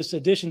in this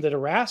edition that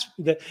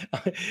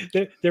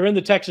they're in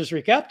the Textus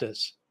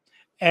Receptus,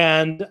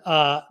 and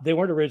they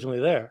weren't originally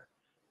there.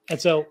 And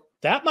so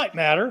that might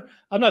matter.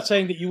 I'm not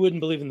saying that you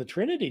wouldn't believe in the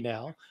Trinity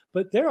now,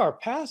 but there are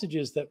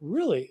passages that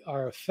really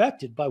are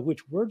affected by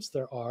which words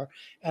there are,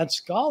 and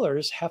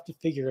scholars have to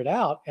figure it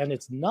out, and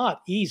it's not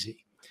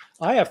easy.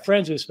 I have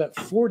friends who have spent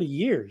 40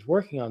 years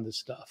working on this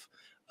stuff,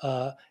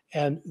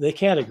 and they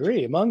can't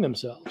agree among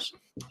themselves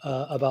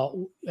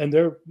and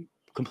they're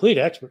complete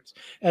experts.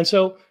 And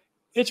so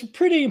it's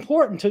pretty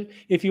important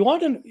if you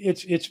want to,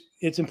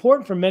 it's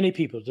important for many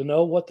people to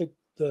know what the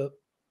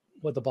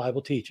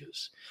Bible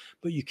teaches,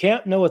 but you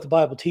can't know what the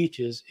Bible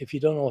teaches if you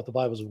don't know what the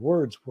Bible's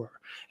words were.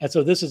 And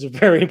so this is a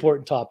very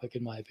important topic,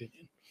 in my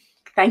opinion.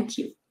 Thank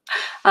you.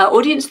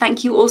 Audience,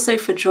 thank you also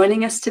for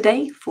joining us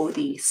today for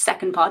the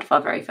second part of our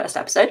very first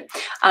episode.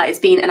 It's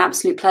been an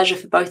absolute pleasure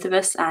for both of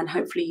us, and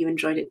hopefully you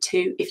enjoyed it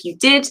too. If you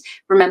did,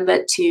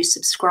 remember to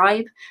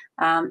subscribe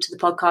to the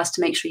podcast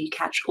to make sure you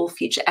catch all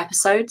future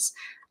episodes.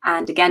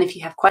 And again, if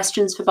you have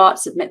questions for Bart,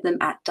 submit them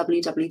at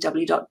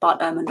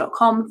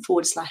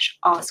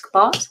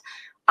www.bartehrman.com/askbart.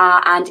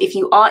 And if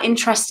you are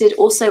interested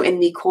also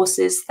in the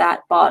courses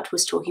that Bart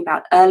was talking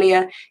about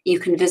earlier, you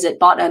can visit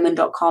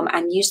bartehrman.com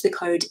and use the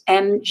code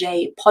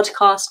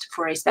MJPodcast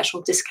for a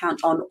special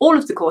discount on all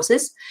of the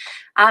courses.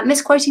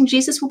 Misquoting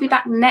Jesus will be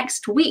back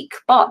next week.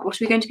 Bart, what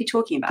are we going to be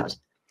talking about?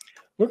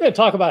 We're going to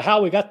talk about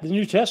how we got the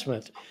New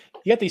Testament.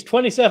 You got these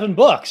 27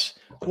 books.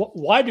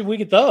 Why did we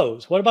get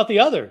those? What about the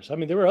others? I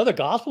mean, there were other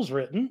gospels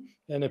written,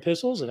 and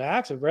epistles and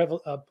Acts and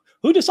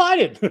who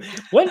decided?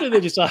 When did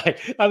they decide?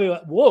 I mean,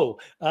 whoa,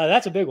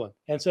 that's a big one.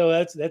 And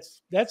so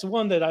that's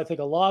one that I think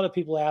a lot of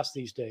people ask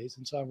these days.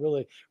 And so I'm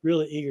really,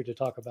 really eager to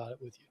talk about it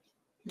with you.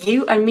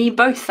 You and me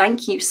both.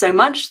 Thank you so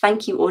much.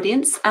 Thank you,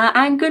 audience,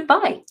 and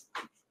goodbye.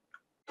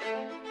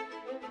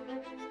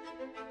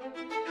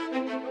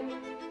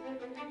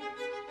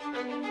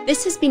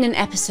 This has been an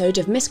episode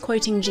of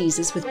Misquoting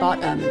Jesus with Bart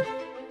Ehrman.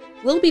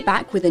 We'll be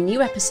back with a new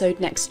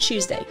episode next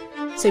Tuesday,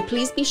 so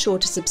please be sure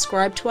to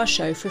subscribe to our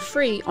show for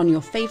free on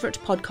your favourite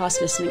podcast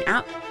listening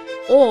app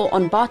or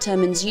on Bart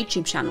Ehrman's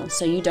YouTube channel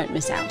so you don't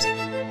miss out.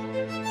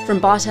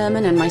 From Bart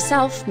Ehrman and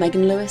myself,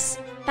 Megan Lewis,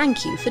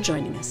 thank you for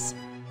joining us.